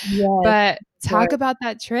course. Yes. But Sure. talk about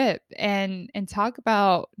that trip and talk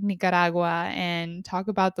about Nicaragua and talk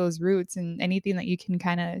about those roots and anything that you can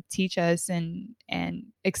kind of teach us and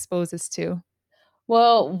expose us to.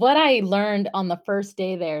 Well, what I learned on the first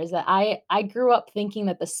day there is that I grew up thinking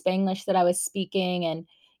that the Spanglish that I was speaking and,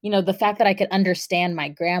 the fact that I could understand my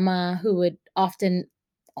grandma who would often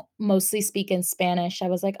mostly speak in Spanish, I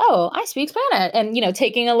was like, "Oh, I speak Spanish." And,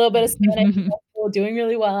 taking a little bit of Spanish, doing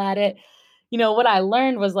really well at it. What I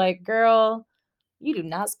learned was like, "Girl, you do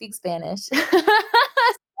not speak Spanish." So,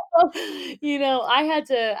 I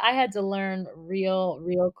had to learn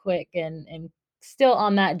real quick and still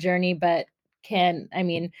on that journey, but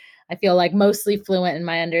I feel like mostly fluent in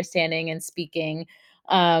my understanding and speaking.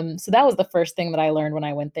 So that was the first thing that I learned when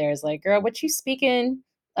I went there is like, girl, what you speaking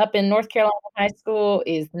up in North Carolina high school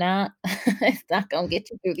is not it's not gonna get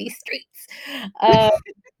you through these streets. Um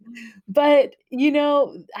but,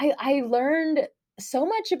 I learned so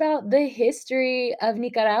much about the history of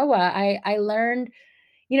Nicaragua. I learned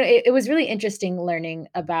it was really interesting learning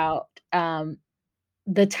about,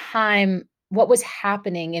 the time what was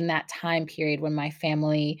happening in that time period when my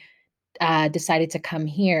family, decided to come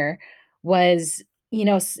here was,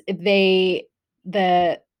 the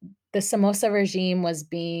the Somoza regime was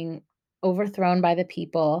being overthrown by the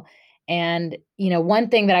people, and, one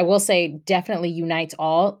thing that I will say definitely unites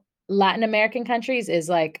all Latin American countries is,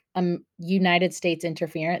 like, United States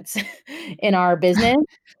interference in our business,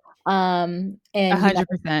 and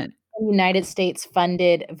 100%. United States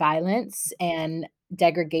funded violence and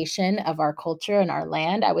degradation of our culture and our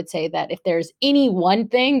land. I would say that if there's any one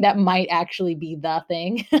thing, that might actually be the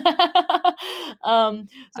thing. So I learned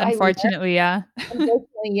Unfortunately, yeah.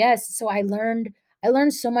 unfortunately, yes. So I learned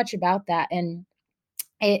so much about that,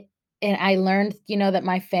 it and I learned, that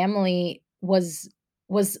my family was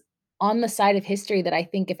on the side of history that I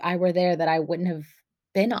think if I were there that I wouldn't have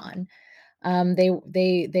been on. They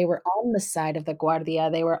were on the side of the Guardia,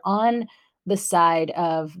 they were on the side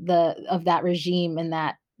of that regime and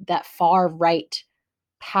that far right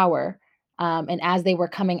power, and as they were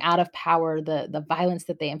coming out of power, the violence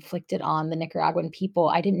that they inflicted on the Nicaraguan people,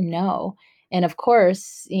 I didn't know, and of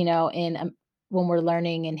course, when we're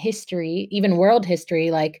learning in history, even world history,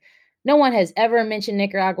 like, no one has ever mentioned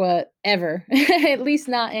Nicaragua ever, at least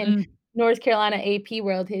not in Mm, North Carolina AP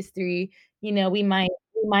world history. We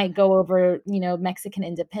might go over, Mexican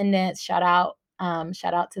independence, shout out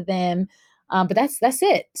to them, but that's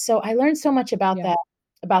it. So I learned so much yeah.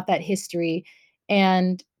 about that history,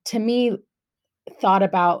 and to me, thought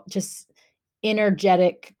about just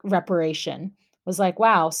energetic reparation. Was like,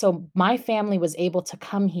 wow, so my family was able to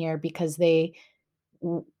come here because they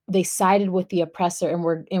sided with the oppressor and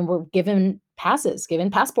were given passports.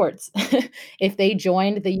 If they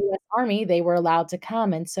joined the US Army, they were allowed to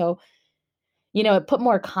come, and so it put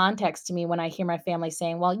more context to me when I hear my family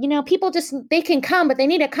saying, "Well, people just they can come, but they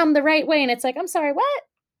need to come the right way." And it's like, "I'm sorry, what?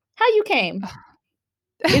 How you came?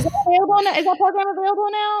 Is that available now? Is that program available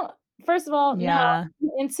now?" First of all, no. Yeah.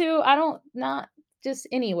 And two, I don't not just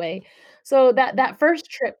anyway. So that first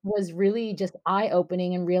trip was really just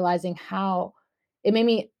eye-opening and realizing how it made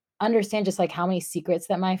me understand just, like, how many secrets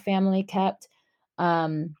that my family kept,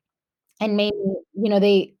 um and maybe,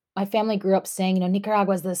 they my family grew up saying,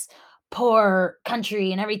 "Nicaragua's this poor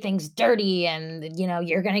country and everything's dirty and,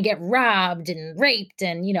 you're gonna get robbed and raped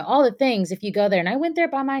and, all the things if you go there." And I went there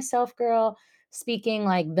by myself, girl, speaking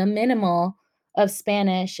like the minimal of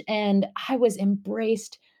Spanish, and I was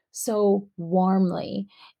embraced so warmly.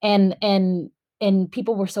 And and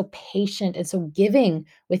people were so patient and so giving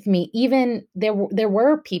with me. Even there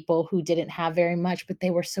were people who didn't have very much, but they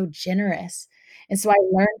were so generous. And so I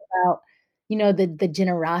learned about, the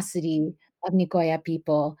generosity of Nicoya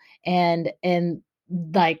people, and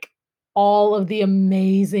like all of the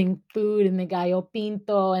amazing food and the gallo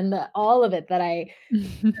pinto and all of it that I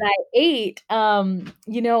ate,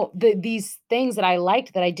 these things that I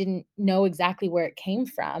liked that I didn't know exactly where it came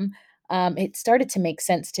from, it started to make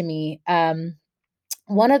sense to me.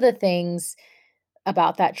 One of the things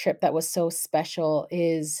about that trip that was so special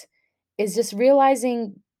is just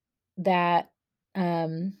realizing that,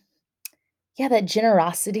 um, yeah, that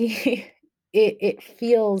generosity, it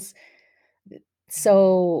feels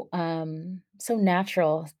so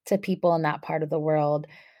natural to people in that part of the world.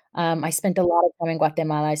 I spent a lot of time in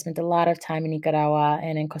Guatemala, I spent a lot of time in Nicaragua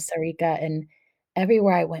and in Costa Rica, and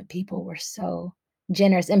everywhere I went, people were so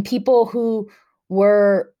generous, and people who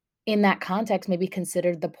were in that context maybe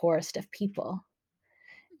considered the poorest of people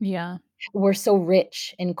Yeah. were so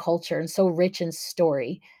rich in culture and so rich in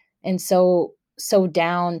story and so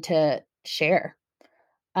down to share.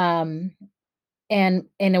 Um, and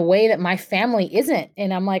in a way that my family isn't,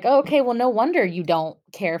 and I'm like, "Oh, okay, well, no wonder you don't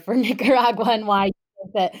care for Nicaragua and why you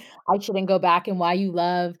think that I shouldn't go back and why you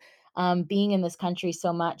love, being in this country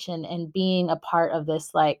so much and being a part of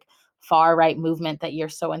this, like, far right movement that you're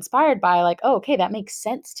so inspired by." Like, "Oh, okay, that makes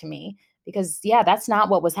sense to me," because, yeah, that's not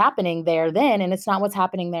what was happening there then, and it's not what's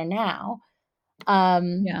happening there now.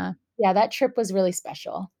 Um, Yeah. yeah, that trip was really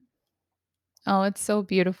special. Oh, it's so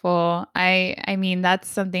beautiful. I mean, that's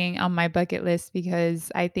something on my bucket list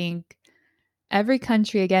because I think every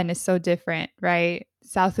country again is so different, right?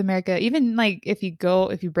 South America, even like if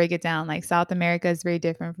you break it down, like South America is very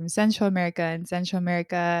different from Central America and Central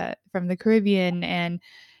America from the Caribbean. And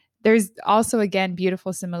there's also again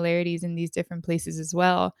beautiful similarities in these different places as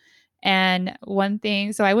well. And one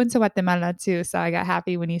thing, so I went to Guatemala too, so I got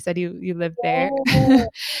happy when you said you lived there. Oh,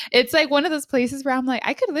 It's like one of those places where I'm like,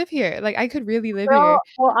 I could live here. Like I could really live girl, here.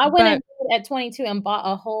 well, I went But ahead at 22 and bought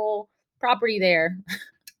a whole property there.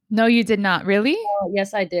 no, you did not. Really? Oh,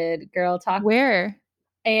 yes, I did, girl, talk Where?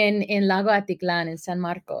 in Lago Atitlan in San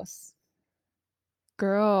Marcos.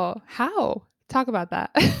 Girl, how? Talk about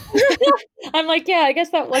that. I'm like, "Yeah, I guess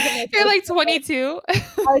that wasn't my You're first like choice." 22.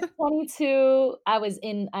 I was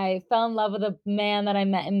 22, I fell in love with a man that I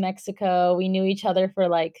met in Mexico. We knew each other for,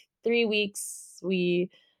 like, 3 weeks. We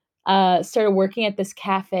started working at this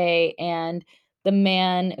cafe, and the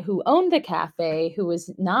man who owned the cafe, who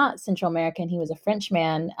was not Central American, he was a French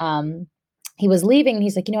man, he was leaving, and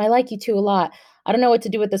he's like, "I like you 2 a lot. I don't know what to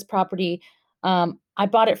do with this property. I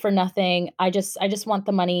bought it for nothing. I just want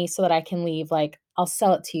the money so that I can leave. Like, I'll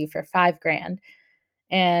sell it to you for 5 grand."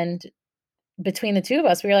 And between the 2 of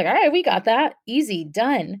us, we were like, "Alright, we got that. Easy,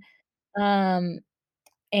 done." Um,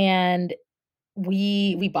 and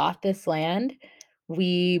we bought this land.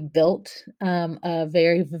 We built, a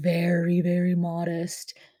very, very, very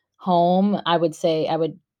modest home. I would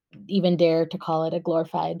even dare to call it a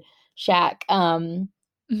glorified shack. But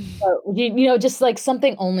just like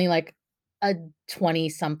something only like a 20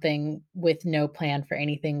 something with no plan for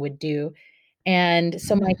anything would do. And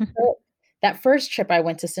so my trip that first trip I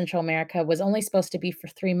went to Central America was only supposed to be for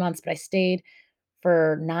 3 months, but I stayed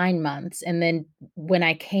for 9 months, and then when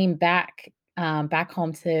I came back, back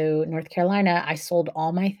home to North Carolina, I sold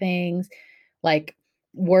all my things, like,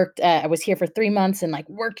 I was here for 3 months and, like,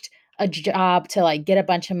 worked a job to, like, get a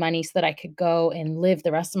bunch of money so that I could go and live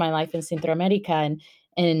the rest of my life in Central America,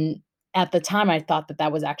 and at the time, I thought that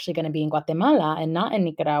that was actually gonna be in Guatemala and not in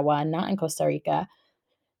Nicaragua and not in Costa Rica.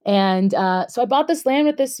 And, so I bought this land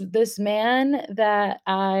with this man that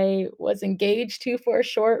I was engaged to for a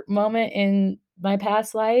short moment in my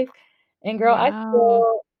past life, and girl,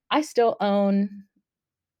 Wow. I still own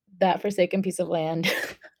that forsaken piece of land.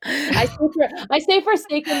 I say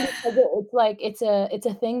forsaken because it's like it's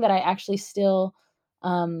a thing that I actually still,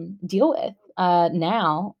 deal with,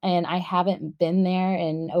 now, and I haven't been there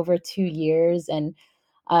in over 2 years, and,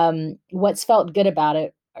 what's felt good about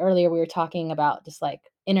it earlier we were talking about just, like,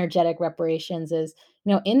 energetic reparations is,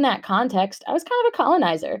 in that context, I was kind of a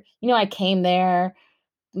colonizer. I came there,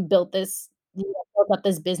 built this built up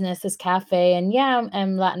this business, this cafe, and yeah,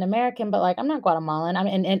 I'm Latin American, but, like, I'm not Guatemalan. I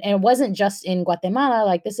mean, and it wasn't just in Guatemala,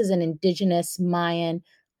 like, this is an indigenous Mayan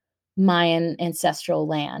ancestral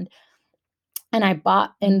land, and I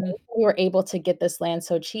bought and the Mm, reason we were able to get this land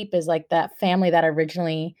so cheap is, like, that family that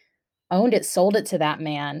originally owned it sold it to that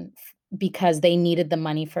man because they needed the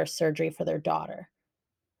money for surgery for their daughter,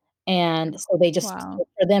 and so they just wow.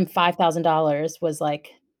 for them, $5,000 was,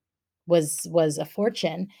 like was a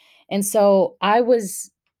fortune, and so I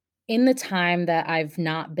was in the time that I've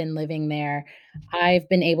not been living there, I've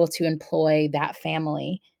been able to employ that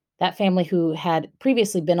family who had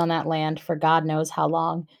previously been on that land for God knows how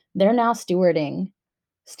long. They're now stewarding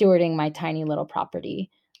my tiny little property,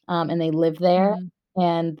 and they live there, Mm,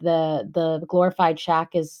 and the glorified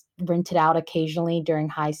shack is rented out occasionally during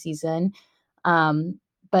high season,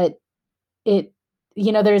 but it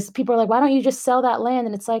there's people are like, "Why don't you just sell that land?"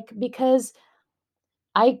 And it's like, because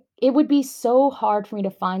it would be so hard for me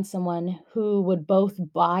to find someone who would both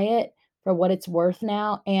buy it for what it's worth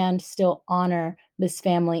now and still honor this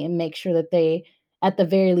family and make sure that they, at the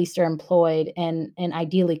very least, are employed and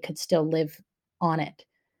ideally could still live on it.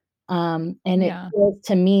 And it yeah. feels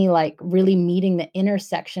to me like really meeting the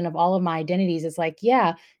intersection of all of my identities. It's like,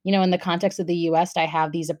 yeah, in the context of the US, I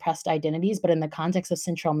have these oppressed identities, but in the context of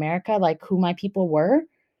Central America, like who my people were,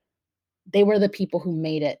 they were the people who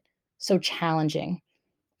made it so challenging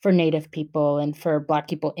for Native people and for Black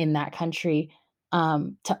people in that country,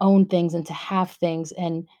 to own things and to have things,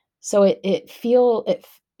 and so it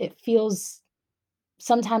feels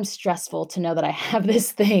sometimes stressful to know that I have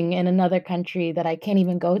this thing in another country that I can't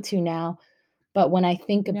even go to now, but when I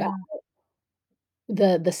think about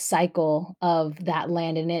Yeah. the cycle of that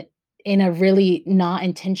land and it in a really not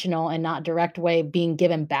intentional and not direct way being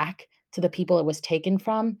given back to the people it was taken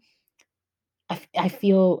from, I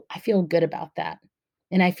feel good about that,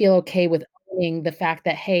 and I feel okay with owning the fact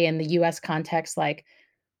that, hey, in the US context, like,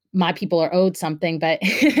 my people are owed something, but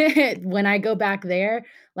when I go back there,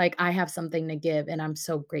 like, I have something to give, and I'm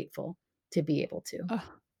so grateful to be able to. Oh,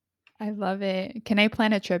 I love it. Can I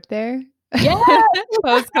plan a trip there? Yes!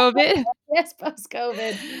 Post-COVID? Yes,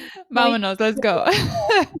 post-COVID. Please. Vámonos, let's go.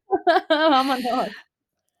 Vámonos.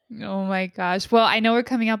 Oh my gosh. Well, I know we're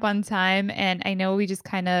coming up on time, and I know we just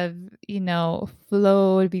kind of,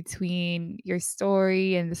 flowed between your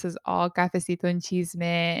story, and this is all cafecito and chisme,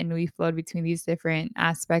 and we flowed between these different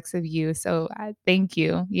aspects of you. So thank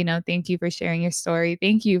you. Thank you for sharing your story.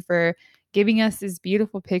 Thank you for giving us this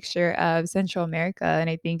beautiful picture of Central America. And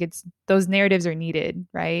I think those narratives are needed,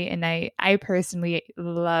 right? And I personally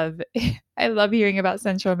love, I love hearing about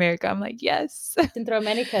Central America. I'm like, yes. Central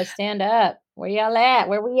America, stand up. Where y'all at?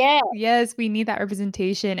 Where we at? Yes, we need that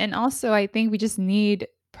representation. And also, I think we just need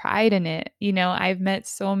pride in it. I've met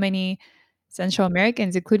so many Central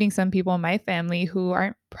Americans, including some people in my family who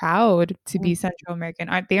aren't proud to be Mhm. Central American,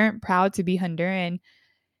 they aren't proud to be Honduran.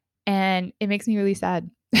 And it makes me really sad.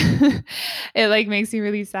 It like makes me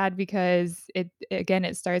really sad because it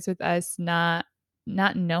starts with us not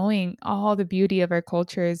knowing all the beauty of our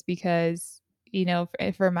cultures because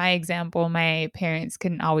for my example, my parents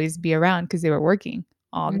couldn't always be around because they were working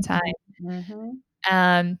all the time. Mhm, mhm.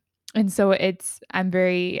 Um, and so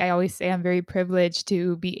I always say I'm very privileged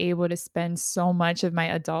to be able to spend so much of my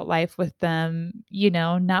adult life with them,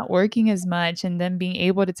 not working as much and then being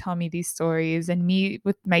able to tell me these stories and me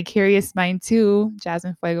with my curious mind too.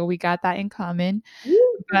 Jasmine Fuego, we got that in common.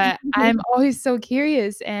 But I'm always so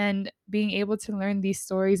curious and being able to learn these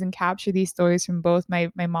stories and capture these stories from both my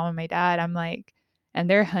mom and my dad, I'm like, and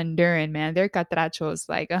they're Honduran, man. They're catrachos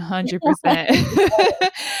like 100%.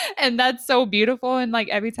 And that's so beautiful. And like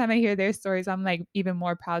every time I hear their stories, I'm like even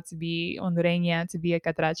more proud to be Hondureña, to be a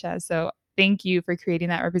catracha. So thank you for creating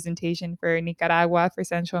that representation for Nicaragua, for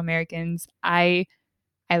Central Americans. I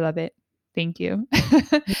love it. Thank you.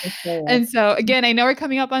 And so, again, I know we're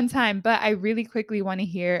coming up on time, but I really quickly want to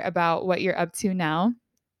hear about what you're up to now.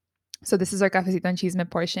 So, this is our cafecito and chisme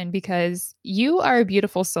portion because you are a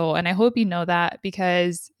beautiful soul. And I hope you know that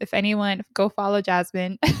because if anyone, go follow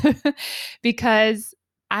Jasmine because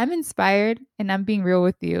I'm inspired and I'm being real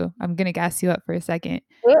with you. I'm going to gas you up for a second.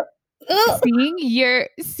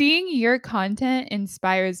 Seeing your content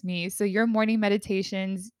inspires me. So your morning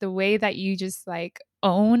meditations, the way that you just like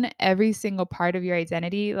own every single part of your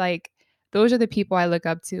identity, like those are the people I look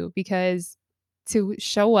up to because to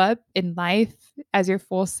show up in life as your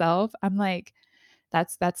full self, I'm like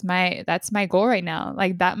that's my goal right now.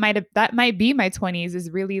 Like that might be my 20s is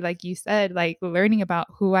really like you said, like learning about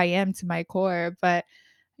who I am to my core, but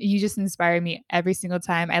you just inspire me every single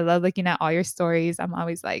time. I love looking at all your stories. I'm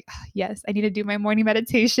always like, "Ah, yes, I need to do my morning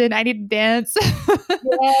meditation. I need to dance."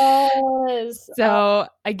 Yes. So,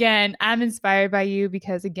 again, I'm inspired by you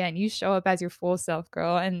because, again, you show up as your full self,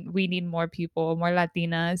 girl, and we need more people, more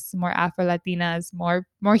Latinas, more Afro Latinas,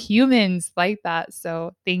 more humans like that.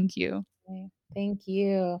 So, thank you. Okay, thank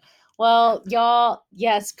you. Well, y'all,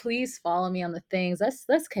 yes, please follow me on the things.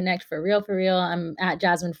 Let's connect for real, for real. I'm at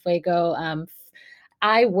Jasmine Fuego.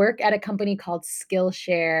 I work at a company called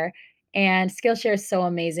Skillshare, and Skillshare is so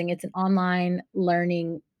amazing. It's an online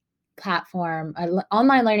learning platform,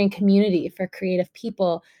 online learning community for creative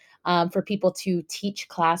people. for people to teach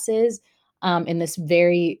classes in this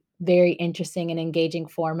very, very interesting and engaging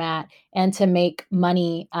format, and to make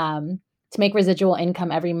money, to make residual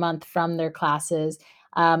income every month from their classes.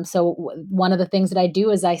 One of the things that I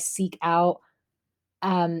do is I seek out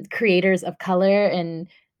creators of color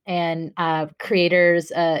and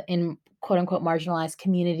creators in quote unquote marginalized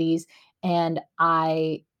communities, and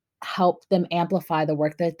I help them amplify the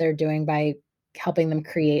work that they're doing by helping them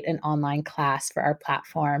create an online class for our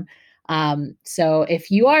platform. So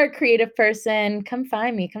if you are a creative person, come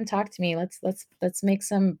find me, come talk to me. Let's make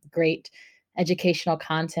some great educational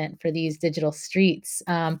content for these digital streets.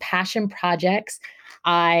 Passion projects.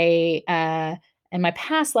 I in my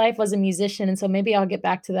past life was a musician, and so maybe I'll get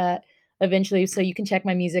back to that eventually. So you can check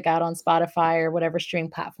my music out on Spotify or whatever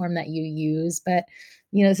streaming platform that you use. But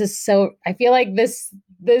this is so, I feel like this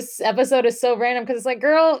episode is so random because it's like,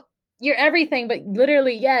 girl, you're everything, but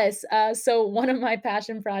literally, yes. So one of my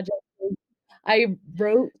passion projects, I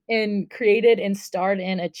wrote and created and starred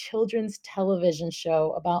in a children's television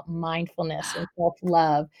show about mindfulness and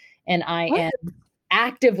self-love. And I What? am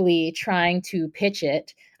actively trying to pitch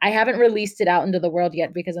it. I haven't released it out into the world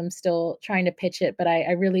yet because I'm still trying to pitch it, but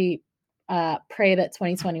I really pray that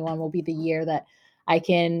 2021 will be the year that I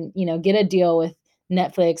can, get a deal with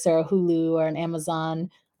Netflix or a Hulu or an Amazon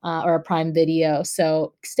or a Prime Video.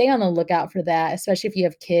 So stay on the lookout for that, especially if you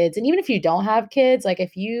have kids. And even if you don't have kids, like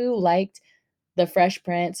if you liked The Fresh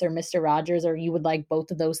Prince or Mr. Rogers, or you would like both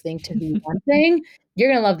of those things to be one thing, you're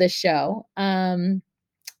going to love this show.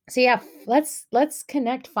 So yeah, let's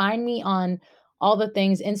connect. Find me on all the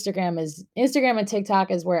things. Instagram and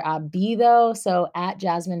TikTok is where I be though. So at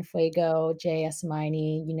Jasmine Fuego, JS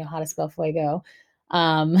Miney, you know how to spell Fuego.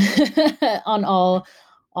 On all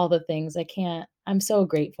the things. I'm so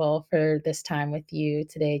grateful for this time with you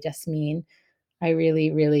today, Jasmine. I really,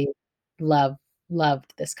 really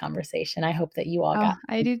loved this conversation. I hope that you all Oh, got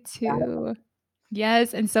I do out of it. too.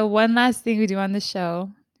 Yes, and so one last thing we do on the show,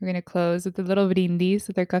 we're gonna close with a little brindis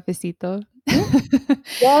with our cafecito. Mm,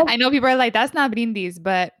 yes. I know people are like, "That's not brindis,"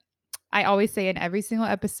 but I always say in every single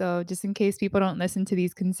episode, just in case people don't listen to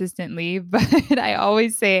these consistently, but I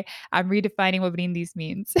always say I'm redefining what brindis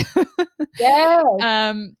means. Yes.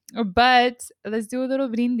 But let's do a little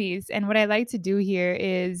brindis. And what I like to do here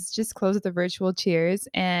is just close with a virtual cheers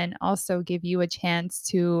and also give you a chance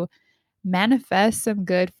to manifest some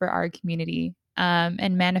good for our community,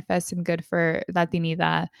 and manifest some good for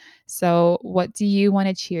Latinidad. So, what do you want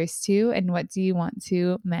to cheers to, and what do you want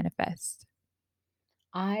to manifest?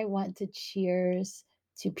 I want to cheers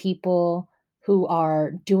to people who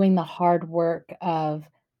are doing the hard work of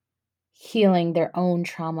healing their own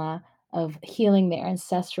trauma, of healing their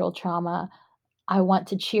ancestral trauma. I want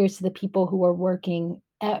to cheers to the people who are working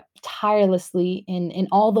tirelessly in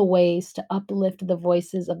all the ways to uplift the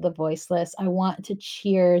voices of the voiceless. I want to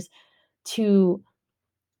cheers to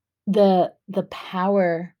the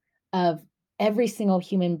power of every single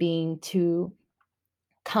human being to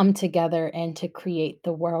come together and to create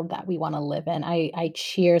the world that we want to live in. I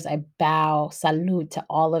cheers, I bow, salute to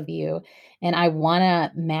all of you. And I want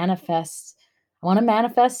to manifest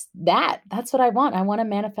that. That's what I want. I want to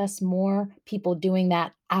manifest more people doing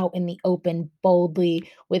that out in the open, boldly,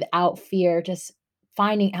 without fear, just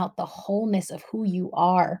finding out the wholeness of who you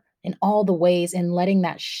are in all the ways and letting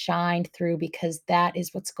that shine through, because that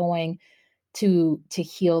is what's going to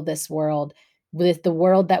heal this world. With the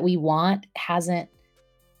world that we want hasn't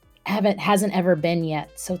ever been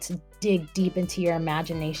yet. So to dig deep into your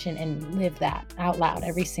imagination and live that out loud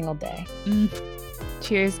every single day.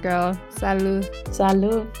 Cheers, girl. Salud.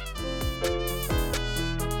 Salud.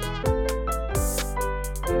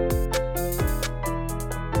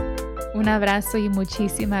 Un abrazo y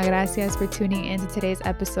muchísimas gracias for tuning in to today's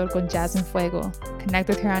episode con Jasmine Fuego. Connect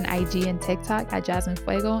with her on IG and TikTok at Jasmine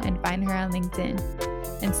Fuego and find her on LinkedIn.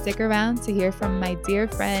 And stick around to hear from my dear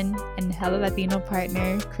friend and Hello Latino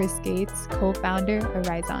partner, Chris Gates, co-founder of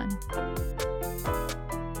Rise On.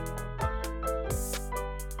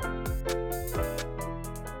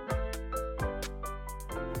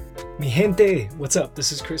 Mi gente, what's up?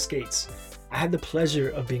 This is Chris Gates. I had the pleasure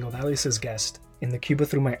of being Odalis's guest in the Cuba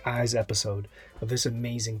Through My Eyes episode of this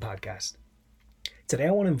amazing podcast. Today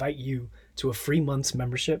I want to invite you to a free month's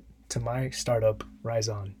membership to my startup, Rise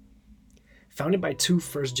On. Founded by two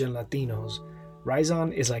first-gen Latinos, Rise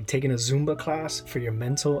On is like taking a Zumba class for your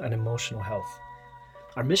mental and emotional health.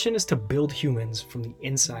 Our mission is to build humans from the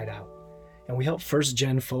inside out, and we help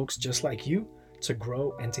first-gen folks just like you to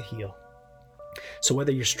grow and to heal. So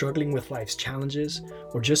whether you're struggling with life's challenges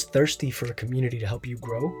or just thirsty for a community to help you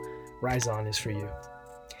grow, Rise On is for you.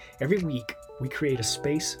 Every week, we create a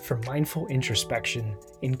space for mindful introspection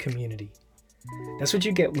in community. That's what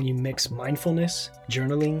you get when you mix mindfulness,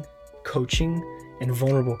 journaling, coaching, and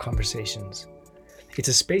vulnerable conversations. It's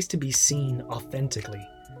a space to be seen authentically,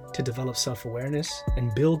 to develop self-awareness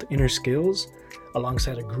and build inner skills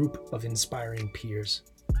alongside a group of inspiring peers.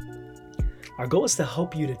 Our goal is to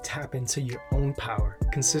help you to tap into your own power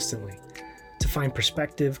consistently, to find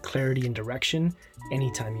perspective, clarity, and direction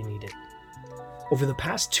anytime you need it. Over the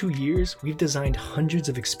past 2 years, we've designed hundreds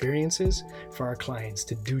of experiences for our clients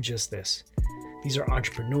to do just this. These are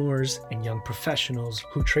entrepreneurs and young professionals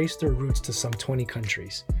who trace their roots to some 20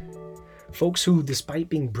 countries. Folks who, despite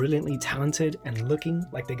being brilliantly talented and looking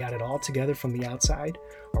like they got it all together from the outside,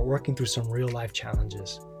 are working through some real-life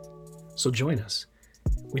challenges. So join us.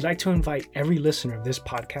 We'd like to invite every listener of this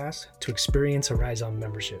podcast to experience a Rise On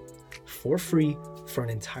membership for free for an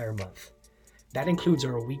entire month. That includes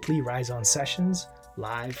our weekly Rise On sessions,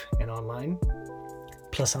 live and online,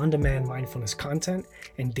 plus on-demand mindfulness content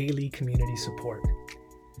and daily community support.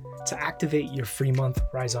 To activate your free month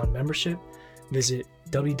Rise On membership, visit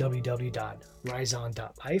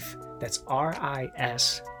www.riseon.life. That's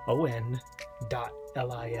RISON.LIFE.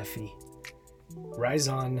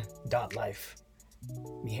 riseon.life.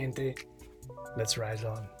 Mi gente, let's rise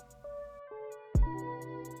on.